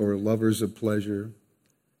money or lovers of pleasure.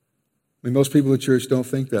 I mean, most people in church don't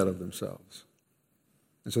think that of themselves.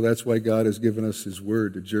 And so that's why God has given us His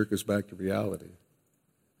Word to jerk us back to reality.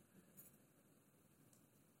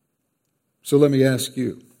 So let me ask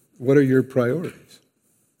you, what are your priorities?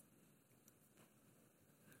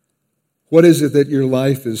 What is it that your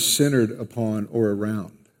life is centered upon or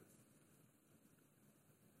around?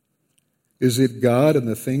 Is it God and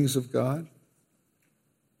the things of God?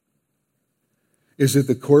 Is it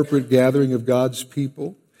the corporate gathering of God's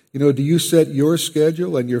people? You know, do you set your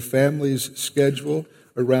schedule and your family's schedule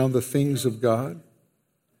around the things of God?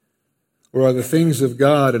 Or are the things of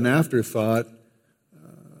God an afterthought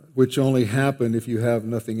which only happen if you have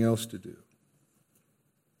nothing else to do?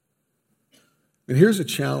 And here's a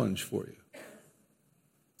challenge for you.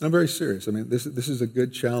 I'm very serious. I mean, this is a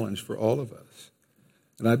good challenge for all of us.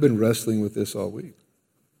 And I've been wrestling with this all week.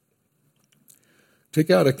 Take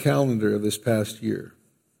out a calendar of this past year.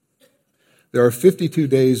 There are 52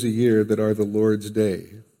 days a year that are the Lord's Day,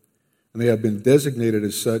 and they have been designated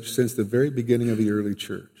as such since the very beginning of the early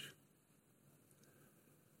church.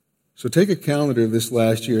 So take a calendar of this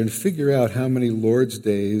last year and figure out how many Lord's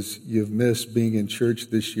Days you've missed being in church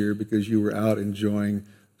this year because you were out enjoying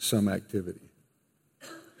some activity.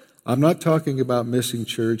 I'm not talking about missing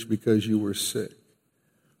church because you were sick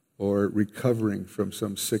or recovering from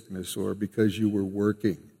some sickness or because you were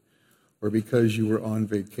working or because you were on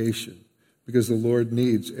vacation, because the Lord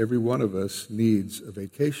needs, every one of us needs a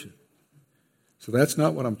vacation. So that's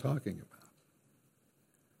not what I'm talking about.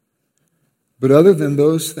 But other than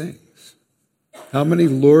those things, how many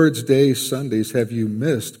Lord's Day Sundays have you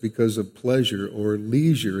missed because of pleasure or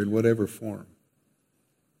leisure in whatever form?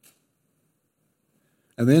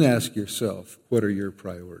 And then ask yourself, what are your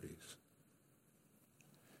priorities?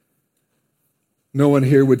 No one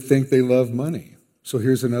here would think they love money. So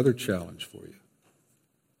here's another challenge for you.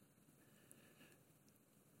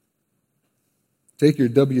 Take your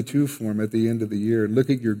W-2 form at the end of the year and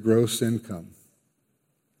look at your gross income.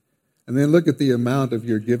 And then look at the amount of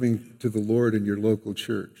your giving to the Lord in your local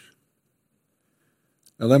church.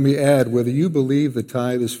 Now let me add, whether you believe the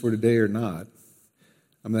tithe is for today or not,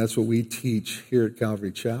 I mean, that's what we teach here at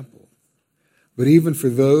Calvary Chapel. But even for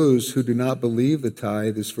those who do not believe the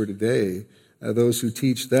tithe is for today, those who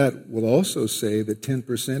teach that will also say that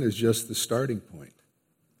 10% is just the starting point.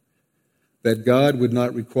 that God would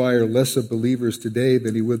not require less of believers today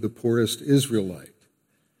than he would the poorest Israelite,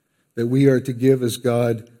 that we are to give as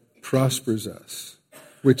God prospers us,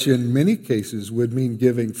 which in many cases would mean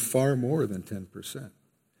giving far more than 10%.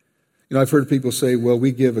 I've heard people say, well,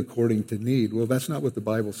 we give according to need. Well, that's not what the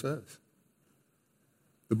Bible says.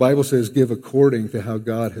 The Bible says give according to how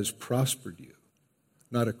God has prospered you,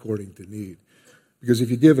 not according to need. Because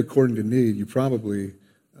if you give according to need, you probably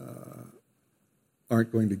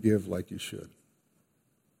aren't going to give like you should.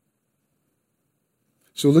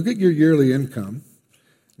 So look at your yearly income.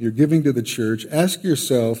 You're giving to the church. Ask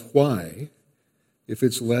yourself why, if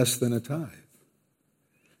it's less than a tithe.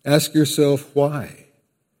 Ask yourself why.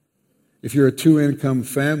 If you're a two-income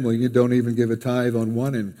family, you don't even give a tithe on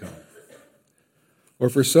one income. Or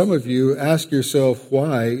for some of you, ask yourself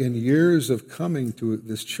why in years of coming to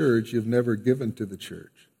this church, you've never given to the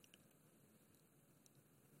church.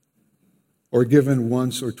 Or given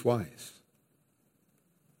once or twice.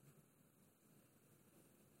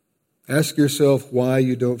 Ask yourself why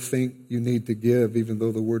you don't think you need to give, even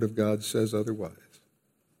though the Word of God says otherwise.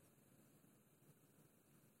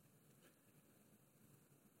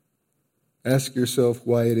 Ask yourself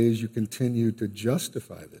why it is you continue to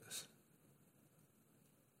justify this.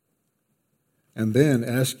 And then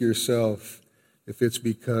ask yourself if it's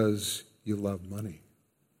because you love money.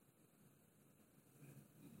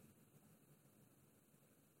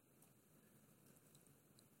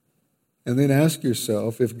 And then ask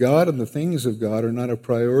yourself if God and the things of God are not a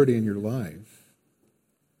priority in your life.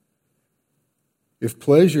 If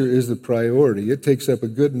pleasure is the priority, it takes up a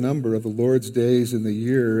good number of the Lord's days in the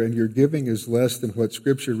year, and your giving is less than what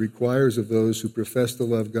Scripture requires of those who profess to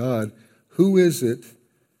love God. Who is it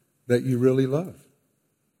that you really love?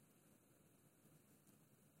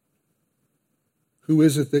 Who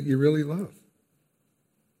is it that you really love?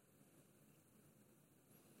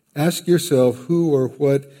 Ask yourself, who or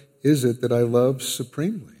what is it that I love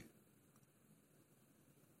supremely?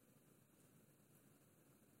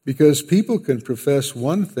 Because people can profess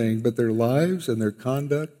one thing, but their lives and their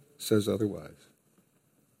conduct says otherwise.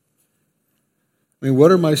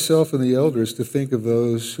 What are myself and the elders to think of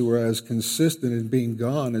those who are as consistent in being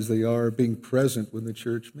gone as they are being present when the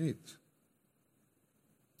church meets?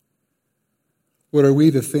 What are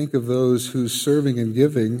we to think of those whose serving and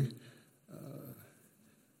giving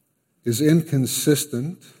is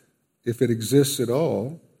inconsistent, if it exists at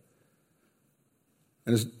all,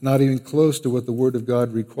 and is not even close to what the Word of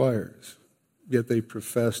God requires, yet they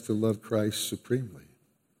profess to love Christ supremely?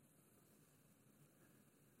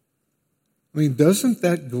 Doesn't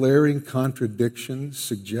that glaring contradiction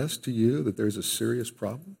suggest to you that there's a serious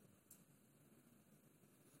problem?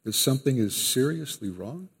 That something is seriously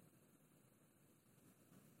wrong?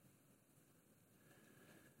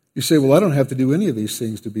 You say, well, I don't have to do any of these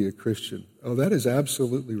things to be a Christian. Oh, that is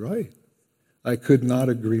absolutely right. I could not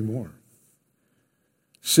agree more.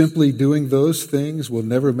 Simply doing those things will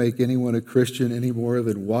never make anyone a Christian any more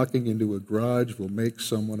than walking into a garage will make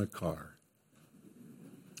someone a car.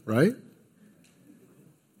 Right?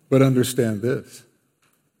 But understand this.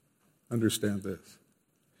 Understand this.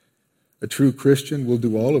 A true Christian will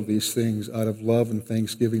do all of these things out of love and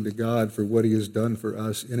thanksgiving to God for what he has done for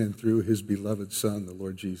us in and through his beloved Son, the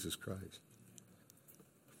Lord Jesus Christ.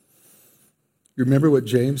 You remember what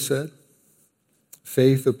James said?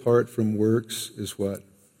 Faith apart from works is what?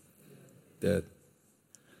 Dead.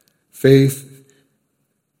 Faith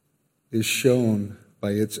is shown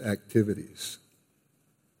by its activities.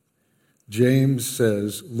 James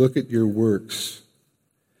says, look at your works,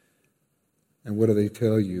 and what do they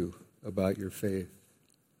tell you about your faith?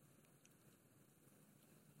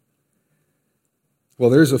 Well,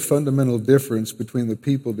 there's a fundamental difference between the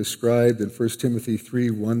people described in 1 Timothy 3,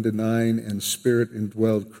 1-9, and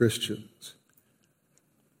Spirit-indwelled Christians.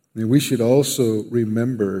 We should also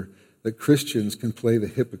remember that Christians can play the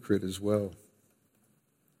hypocrite as well.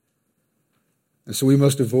 And so we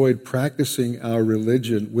must avoid practicing our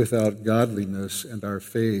religion without godliness and our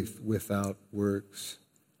faith without works.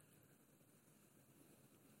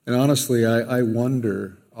 And honestly, I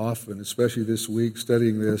wonder often, especially this week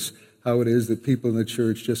studying this, how it is that people in the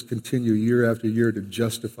church just continue year after year to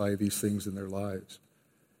justify these things in their lives.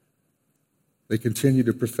 They continue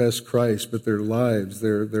to profess Christ, but their lives,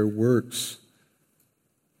 their works,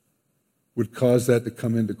 would cause that to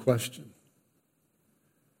come into question.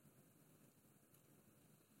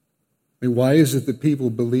 Why is it that people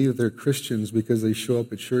believe they're Christians because they show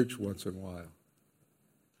up at church once in a while?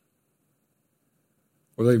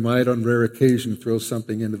 Or they might, on rare occasion, throw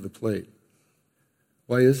something into the plate.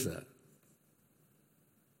 Why is that?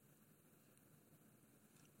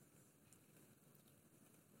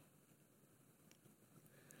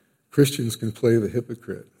 Christians can play the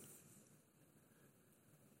hypocrite.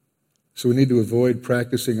 So we need to avoid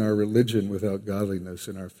practicing our religion without godliness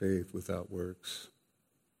and our faith without works.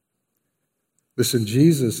 Listen,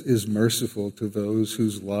 Jesus is merciful to those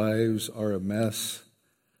whose lives are a mess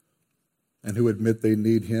and who admit they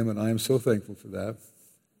need him, and I am so thankful for that.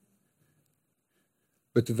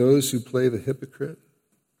 But to those who play the hypocrite,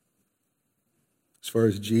 as far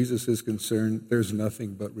as Jesus is concerned, there's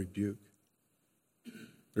nothing but rebuke.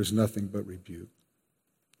 There's nothing but rebuke.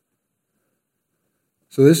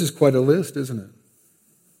 So this is quite a list, isn't it?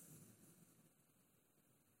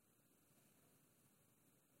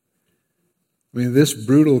 I mean, this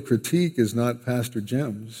brutal critique is not Pastor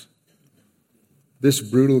Jim's. This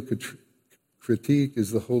brutal critique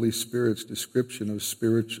is the Holy Spirit's description of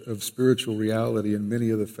spiritual reality in many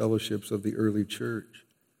of the fellowships of the early church.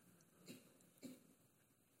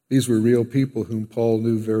 These were real people whom Paul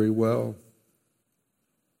knew very well.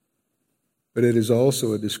 But it is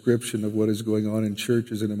also a description of what is going on in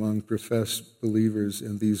churches and among professed believers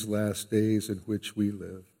in these last days in which we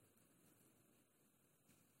live.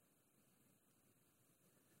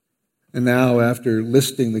 And now, after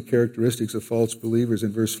listing the characteristics of false believers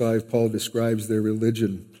in verse 5, Paul describes their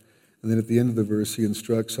religion. And then at the end of the verse, he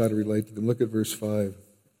instructs how to relate to them. Look at verse 5.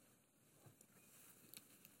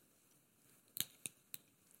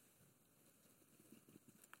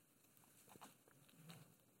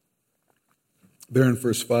 There in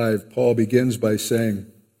verse 5, Paul begins by saying,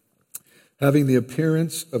 having the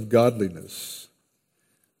appearance of godliness,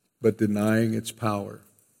 but denying its power.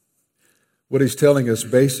 What he's telling us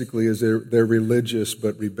basically is they're religious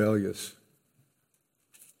but rebellious.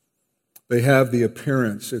 They have the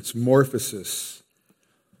appearance, it's morphosis.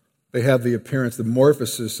 They have the appearance, the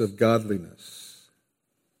morphosis of godliness.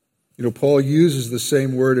 You know, Paul uses the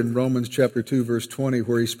same word in Romans chapter 2, verse 20,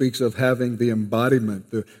 where he speaks of having the embodiment,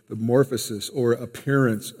 the morphosis or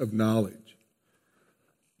appearance of knowledge.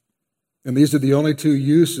 And these are the only two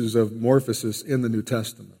uses of morphosis in the New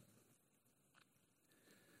Testament.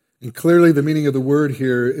 And clearly the meaning of the word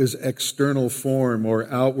here is external form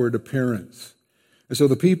or outward appearance. And so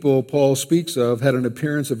the people Paul speaks of had an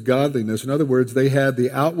appearance of godliness. In other words, they had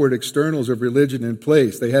the outward externals of religion in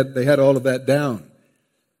place. They had all of that down.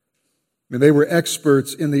 I mean, they were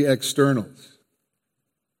experts in the externals.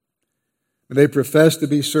 And they professed to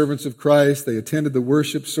be servants of Christ. They attended the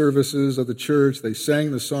worship services of the church. They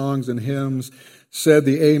sang the songs and hymns, said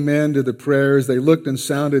the amen to the prayers. They looked and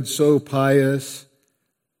sounded so pious.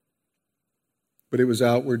 But it was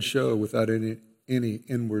outward show without any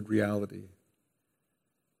inward reality.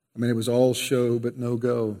 I mean, it was all show but no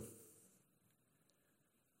go.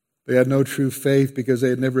 They had no true faith because they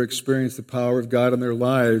had never experienced the power of God in their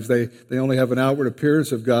lives. They only have an outward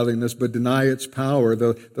appearance of godliness but deny its power,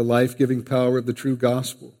 the life-giving power of the true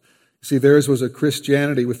gospel. See, theirs was a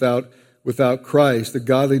Christianity without Christ, a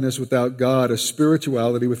godliness without God, a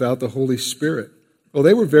spirituality without the Holy Spirit. Well,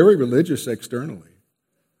 they were very religious externally.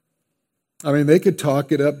 I mean, they could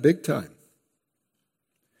talk it up big time.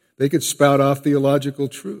 They could spout off theological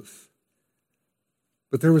truth.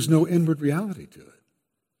 But there was no inward reality to it.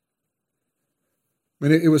 I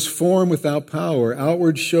mean, it was form without power,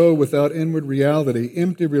 outward show without inward reality,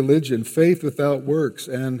 empty religion, faith without works,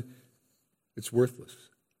 and it's worthless.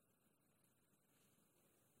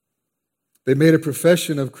 They made a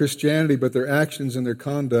profession of Christianity, but their actions and their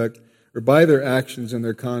conduct, or by their actions and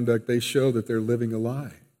their conduct, they show that they're living a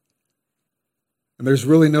lie. And there's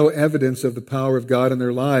really no evidence of the power of God in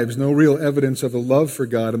their lives, no real evidence of the love for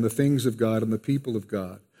God and the things of God and the people of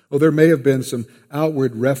God. Well, there may have been some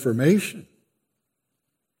outward reformation,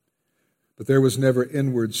 but there was never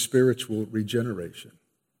inward spiritual regeneration.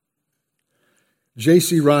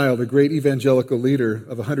 J.C. Ryle, the great evangelical leader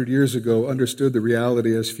of 100 years ago, understood the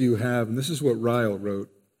reality as few have, and this is what Ryle wrote.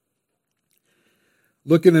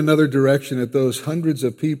 Look in another direction at those hundreds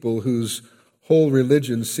of people whose whole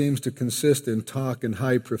religion seems to consist in talk and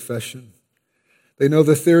high profession. They know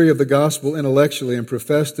the theory of the gospel intellectually and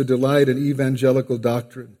profess to delight in evangelical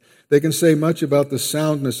doctrine. They can say much about the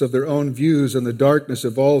soundness of their own views and the darkness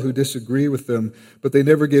of all who disagree with them, but they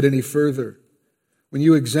never get any further. When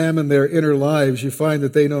you examine their inner lives, you find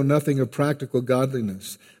that they know nothing of practical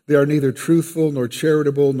godliness. They are neither truthful, nor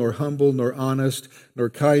charitable, nor humble, nor honest, nor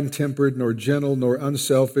kind-tempered, nor gentle, nor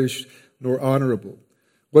unselfish, nor honorable.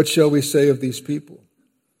 What shall we say of these people?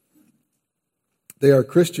 They are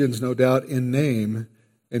Christians, no doubt, in name,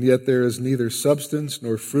 and yet there is neither substance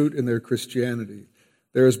nor fruit in their Christianity.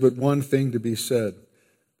 There is but one thing to be said.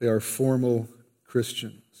 They are formal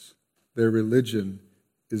Christians. Their religion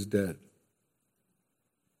is dead.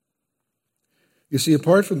 You see,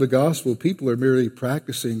 apart from the gospel, people are merely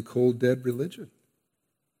practicing cold, dead religion.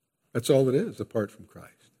 That's all it is, apart from Christ.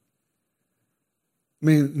 I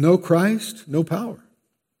mean, no Christ, no power.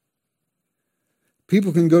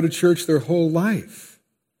 People can go to church their whole life,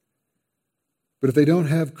 but if they don't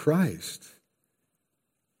have Christ,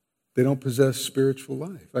 they don't possess spiritual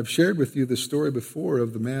life. I've shared with you the story before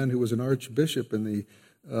of the man who was an archbishop in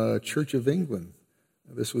the Church of England.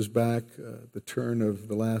 This was back the turn of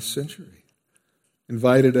the last century.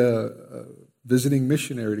 Invited a visiting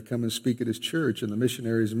missionary to come and speak at his church, and the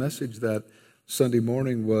missionary's message that Sunday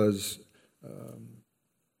morning was,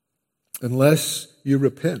 unless you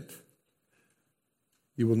repent,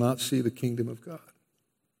 you will not see the kingdom of God.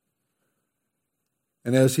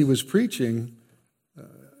 And as he was preaching,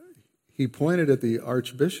 he pointed at the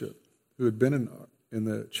archbishop who had been in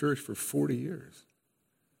the church for 40 years.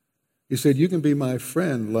 He said, you can be my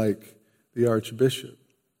friend like the archbishop,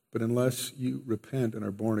 but unless you repent and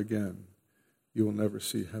are born again, you will never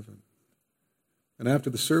see heaven. And after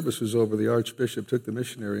the service was over, the archbishop took the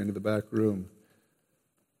missionary into the back room,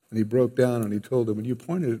 and he broke down and he told him, when you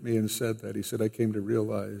pointed at me and said that, he said, I came to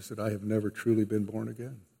realize that I have never truly been born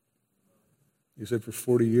again. He said, for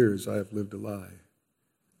 40 years I have lived a lie,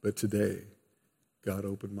 but today God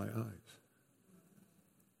opened my eyes.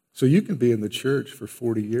 So you can be in the church for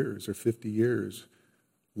 40 years or 50 years,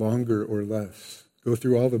 longer or less, go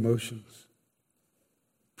through all the motions,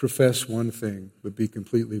 profess one thing, but be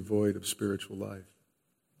completely void of spiritual life.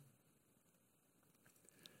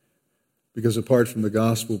 Because apart from the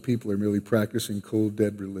gospel, people are merely practicing cold,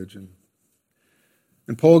 dead religion.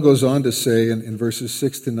 And Paul goes on to say in verses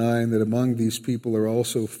 6 to 9 that among these people are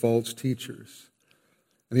also false teachers.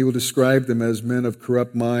 And he will describe them as men of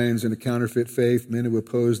corrupt minds and a counterfeit faith, men who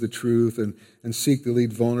oppose the truth and seek to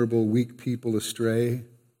lead vulnerable, weak people astray.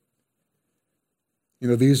 You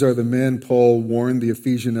know, these are the men Paul warned the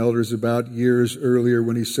Ephesian elders about years earlier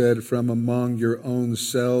when he said, from among your own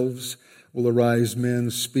selves will arise men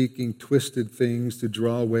speaking twisted things to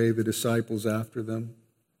draw away the disciples after them.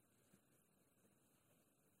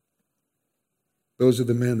 Those are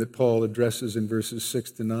the men that Paul addresses in verses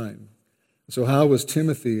 6 to 9. So how was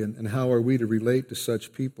Timothy and how are we to relate to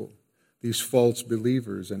such people, these false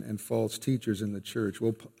believers and false teachers in the church?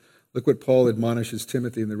 Well, look what Paul admonishes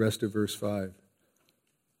Timothy in the rest of verse 5.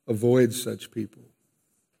 Avoid such people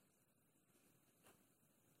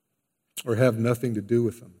or have nothing to do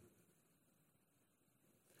with them.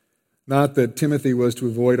 Not that Timothy was to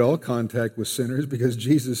avoid all contact with sinners, because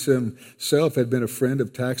Jesus himself had been a friend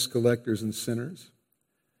of tax collectors and sinners.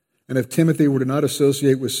 And if Timothy were to not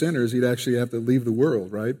associate with sinners, he'd actually have to leave the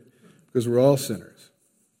world, right? Because we're all sinners.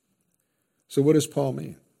 So what does Paul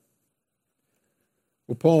mean?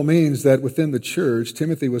 Well, Paul means that within the church,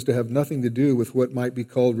 Timothy was to have nothing to do with what might be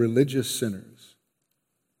called religious sinners.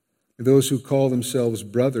 Those who call themselves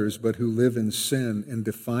brothers, but who live in sin in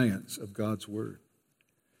defiance of God's word.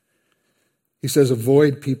 He says,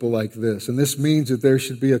 avoid people like this. And this means that there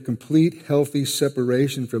should be a complete, healthy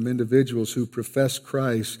separation from individuals who profess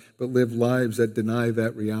Christ but live lives that deny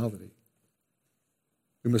that reality.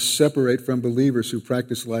 We must separate from believers who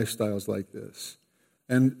practice lifestyles like this.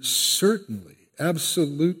 And certainly,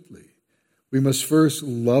 absolutely, we must first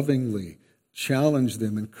lovingly challenge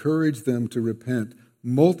them, encourage them to repent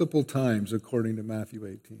multiple times according to Matthew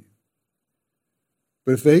 18.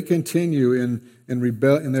 But if they continue in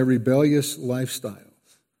their rebellious lifestyles,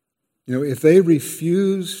 if they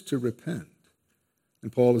refuse to repent,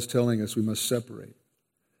 and Paul is telling us we must separate.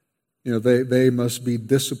 They must be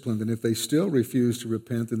disciplined, and if they still refuse to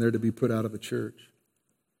repent, then they're to be put out of the church.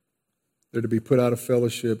 They're to be put out of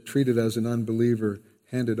fellowship, treated as an unbeliever,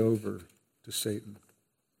 handed over to Satan.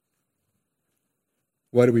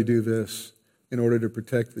 Why do we do this? In order to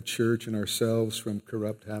protect the church and ourselves from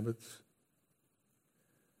corrupt habits.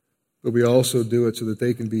 But we also do it so that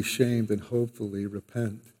they can be shamed and hopefully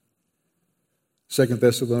repent. 2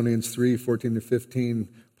 Thessalonians 3:14-15,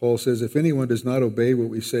 Paul says, if anyone does not obey what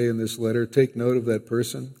we say in this letter, take note of that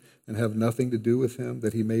person and have nothing to do with him,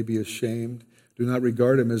 that he may be ashamed. Do not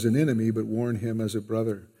regard him as an enemy, but warn him as a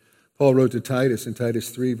brother. Paul wrote to Titus in Titus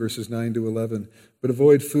 3, verses 9-11, but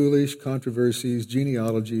avoid foolish controversies,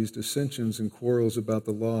 genealogies, dissensions, and quarrels about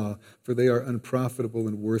the law, for they are unprofitable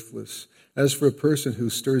and worthless. As for a person who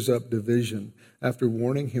stirs up division, after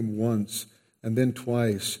warning him once and then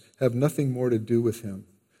twice, have nothing more to do with him,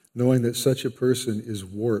 knowing that such a person is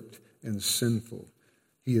warped and sinful.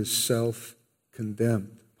 He is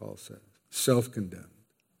self-condemned, Paul says. Self-condemned.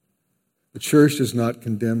 The church does not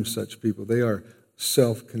condemn such people. They are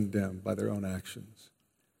self-condemned by their own actions.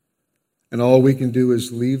 And all we can do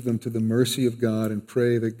is leave them to the mercy of God and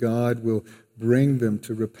pray that God will bring them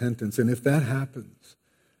to repentance. And if that happens,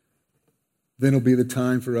 then it'll be the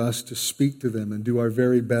time for us to speak to them and do our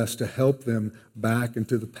very best to help them back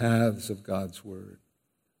into the paths of God's Word.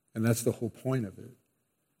 And that's the whole point of it.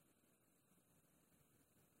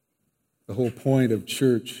 The whole point of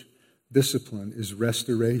church discipline is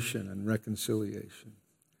restoration and reconciliation.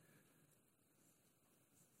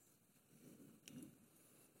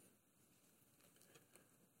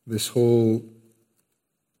 This whole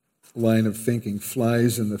line of thinking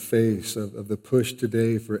flies in the face of the push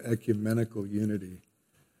today for ecumenical unity.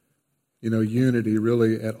 Unity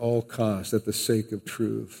really at all costs, at the sake of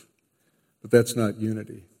truth. But that's not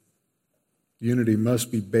unity. Unity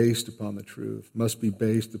must be based upon the truth, must be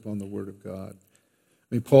based upon the Word of God.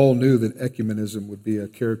 Paul knew that ecumenism would be a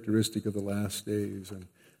characteristic of the last days, and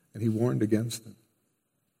he warned against them.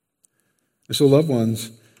 And so, loved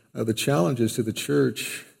ones, the challenges to the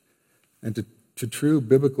church and to true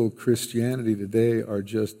biblical Christianity today are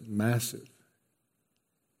just massive.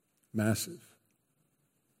 Massive.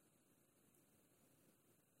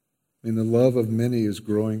 The love of many is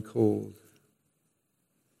growing cold.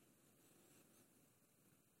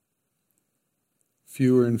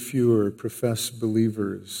 Fewer and fewer professed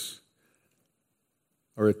believers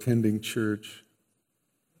are attending church.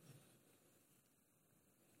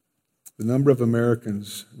 The number of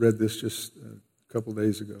Americans, read this just a couple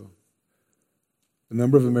days ago, the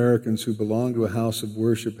number of Americans who belong to a house of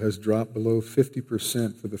worship has dropped below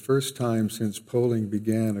 50% for the first time since polling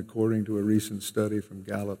began, according to a recent study from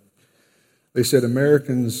Gallup. They said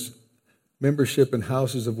Americans' membership in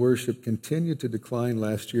houses of worship continued to decline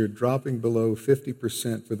last year, dropping below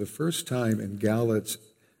 50% for the first time in Gallup's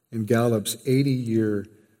 80-year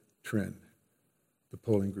trend, the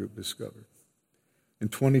polling group discovered. In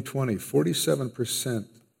 2020, 47%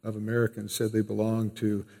 of Americans said they belonged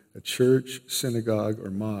to a church, synagogue, or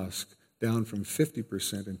mosque, down from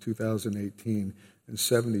 50% in 2018 and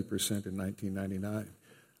 70% in 1999.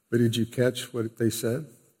 But did you catch what they said?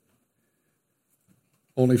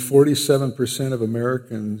 Only 47% of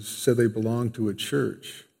Americans said they belonged to a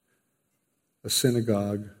church, a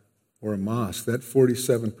synagogue, or a mosque. That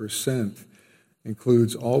 47%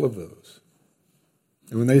 includes all of those.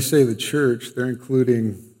 And when they say the church, they're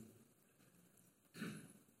including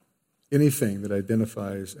anything that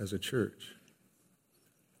identifies as a church.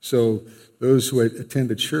 So those who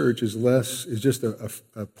attend a church is just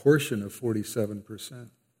a portion of 47%.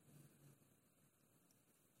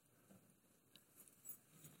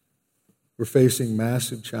 We're facing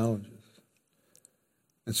massive challenges.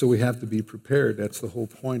 And so we have to be prepared. That's the whole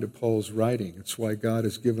point of Paul's writing. It's why God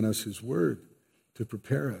has given us His Word, to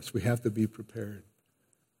prepare us. We have to be prepared.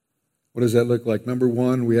 What does that look like? Number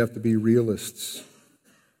one, we have to be realists,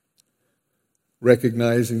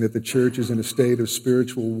 recognizing that the church is in a state of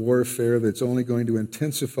spiritual warfare that's only going to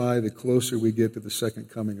intensify the closer we get to the second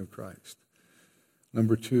coming of Christ.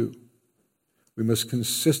 Number two, we must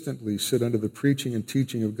consistently sit under the preaching and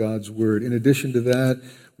teaching of God's Word. In addition to that,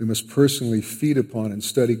 we must personally feed upon and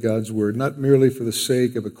study God's Word, not merely for the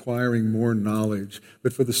sake of acquiring more knowledge,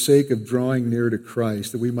 but for the sake of drawing near to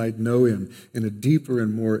Christ, that we might know Him in a deeper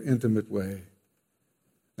and more intimate way.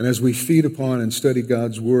 And as we feed upon and study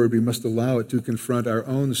God's Word, we must allow it to confront our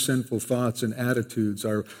own sinful thoughts and attitudes,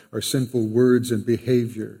 our sinful words and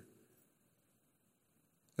behavior.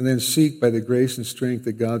 And then seek by the grace and strength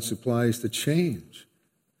that God supplies to change.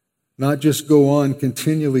 Not just go on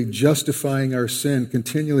continually justifying our sin,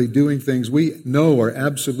 continually doing things we know are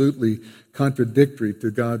absolutely contradictory to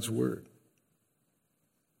God's Word.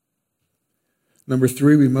 Number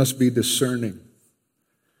three, we must be discerning.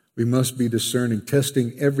 We must be discerning,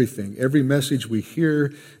 testing everything, every message we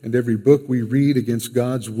hear and every book we read against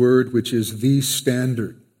God's Word, which is the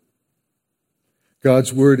standard.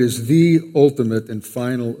 God's Word is the ultimate and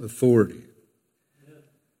final authority.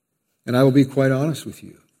 And I will be quite honest with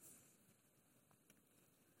you.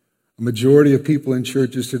 A majority of people in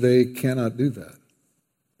churches today cannot do that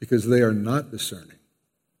because they are not discerning.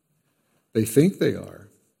 They think they are,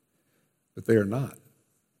 but they are not.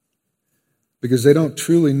 Because they don't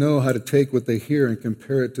truly know how to take what they hear and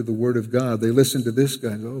compare it to the Word of God. They listen to this guy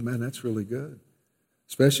and go, oh man, that's really good.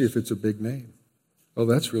 Especially if it's a big name. Oh,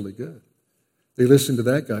 that's really good. They listen to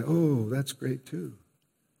that guy, oh, that's great too.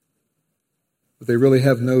 But they really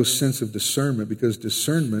have no sense of discernment, because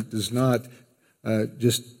discernment does not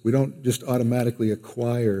we don't just automatically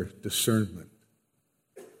acquire discernment.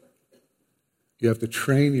 You have to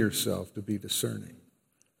train yourself to be discerning.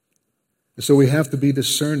 And so we have to be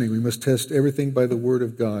discerning. We must test everything by the Word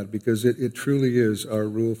of God, because it truly is our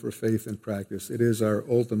rule for faith and practice. It is our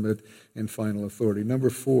ultimate and final authority. Number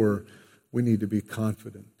four, we need to be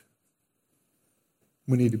confident.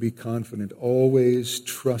 We need to be confident, always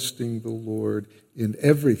trusting the Lord in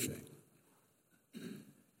everything,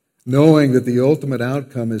 knowing that the ultimate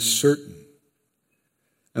outcome is certain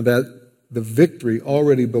and that the victory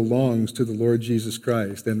already belongs to the Lord Jesus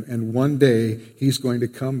Christ. And one day He's going to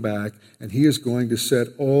come back and He is going to set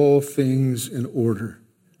all things in order.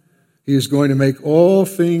 He is going to make all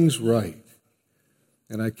things right.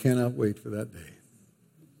 And I cannot wait for that day.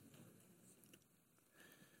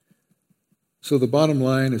 So the bottom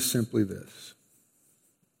line is simply this.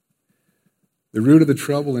 The root of the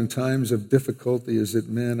trouble in times of difficulty is that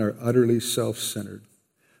men are utterly self-centered,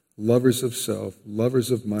 lovers of self,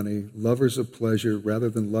 lovers of money, lovers of pleasure rather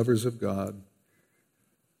than lovers of God.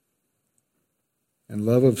 And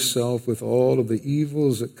love of self, with all of the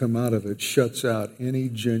evils that come out of it, shuts out any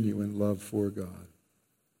genuine love for God.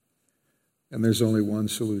 And there's only one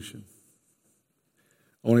solution.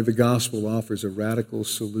 Only the gospel offers a radical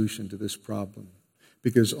solution to this problem,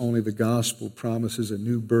 because only the gospel promises a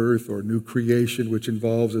new birth or new creation, which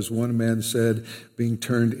involves, as one man said, being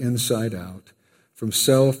turned inside out, from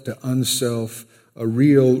self to unself, a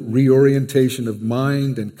real reorientation of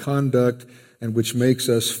mind and conduct, and which makes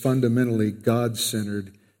us fundamentally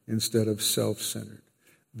God-centered instead of self-centered.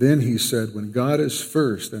 Then, he said, when God is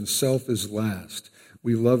first and self is last,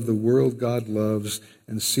 we love the world God loves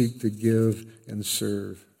and seek to give and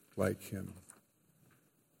serve like Him.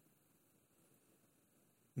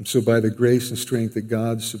 And so by the grace and strength that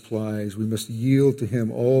God supplies, we must yield to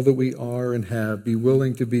Him all that we are and have, be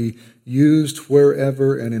willing to be used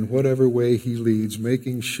wherever and in whatever way He leads,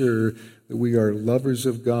 making sure that we are lovers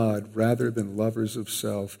of God rather than lovers of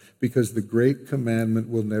self, because the great commandment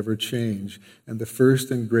will never change. And the first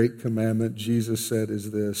and great commandment, Jesus said,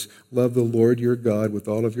 is this: love the Lord your God with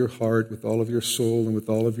all of your heart, with all of your soul, and with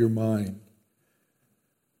all of your mind.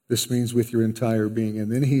 This means with your entire being. And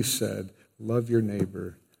then He said, love your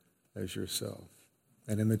neighbor as yourself.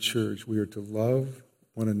 And in the church, we are to love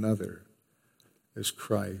one another as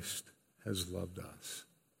Christ has loved us.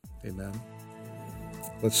 Amen.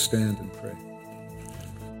 Let's stand and pray.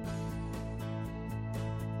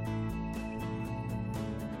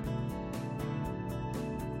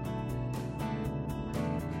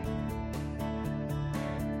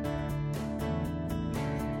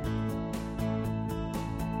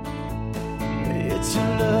 It's your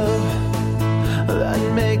love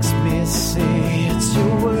that makes me see. It's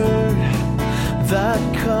your word that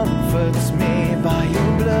comforts me. By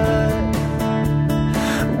your blood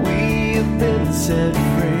we've been set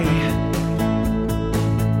free.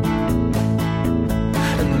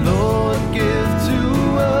 And Lord, give to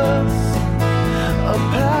us a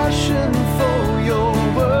passion for your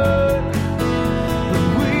word,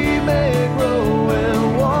 that we may grow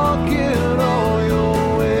and walk in all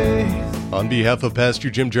your ways. On behalf of Pastor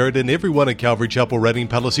Jim Jarrett and everyone at Calvary Chapel Redding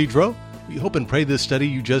Palo Cedro, we hope and pray this study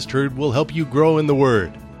you just heard will help you grow in the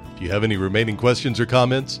Word. If you have any remaining questions or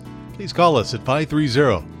comments, please call us at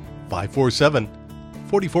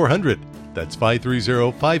 530-547-4400. That's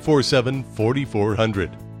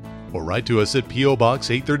 530-547-4400. Or write to us at P.O.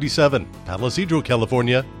 Box 837, Palo Cedro,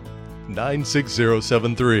 California,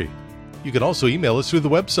 96073. You can also email us through the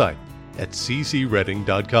website at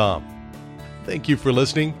ccredding.com. Thank you for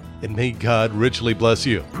listening, and may God richly bless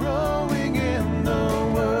you.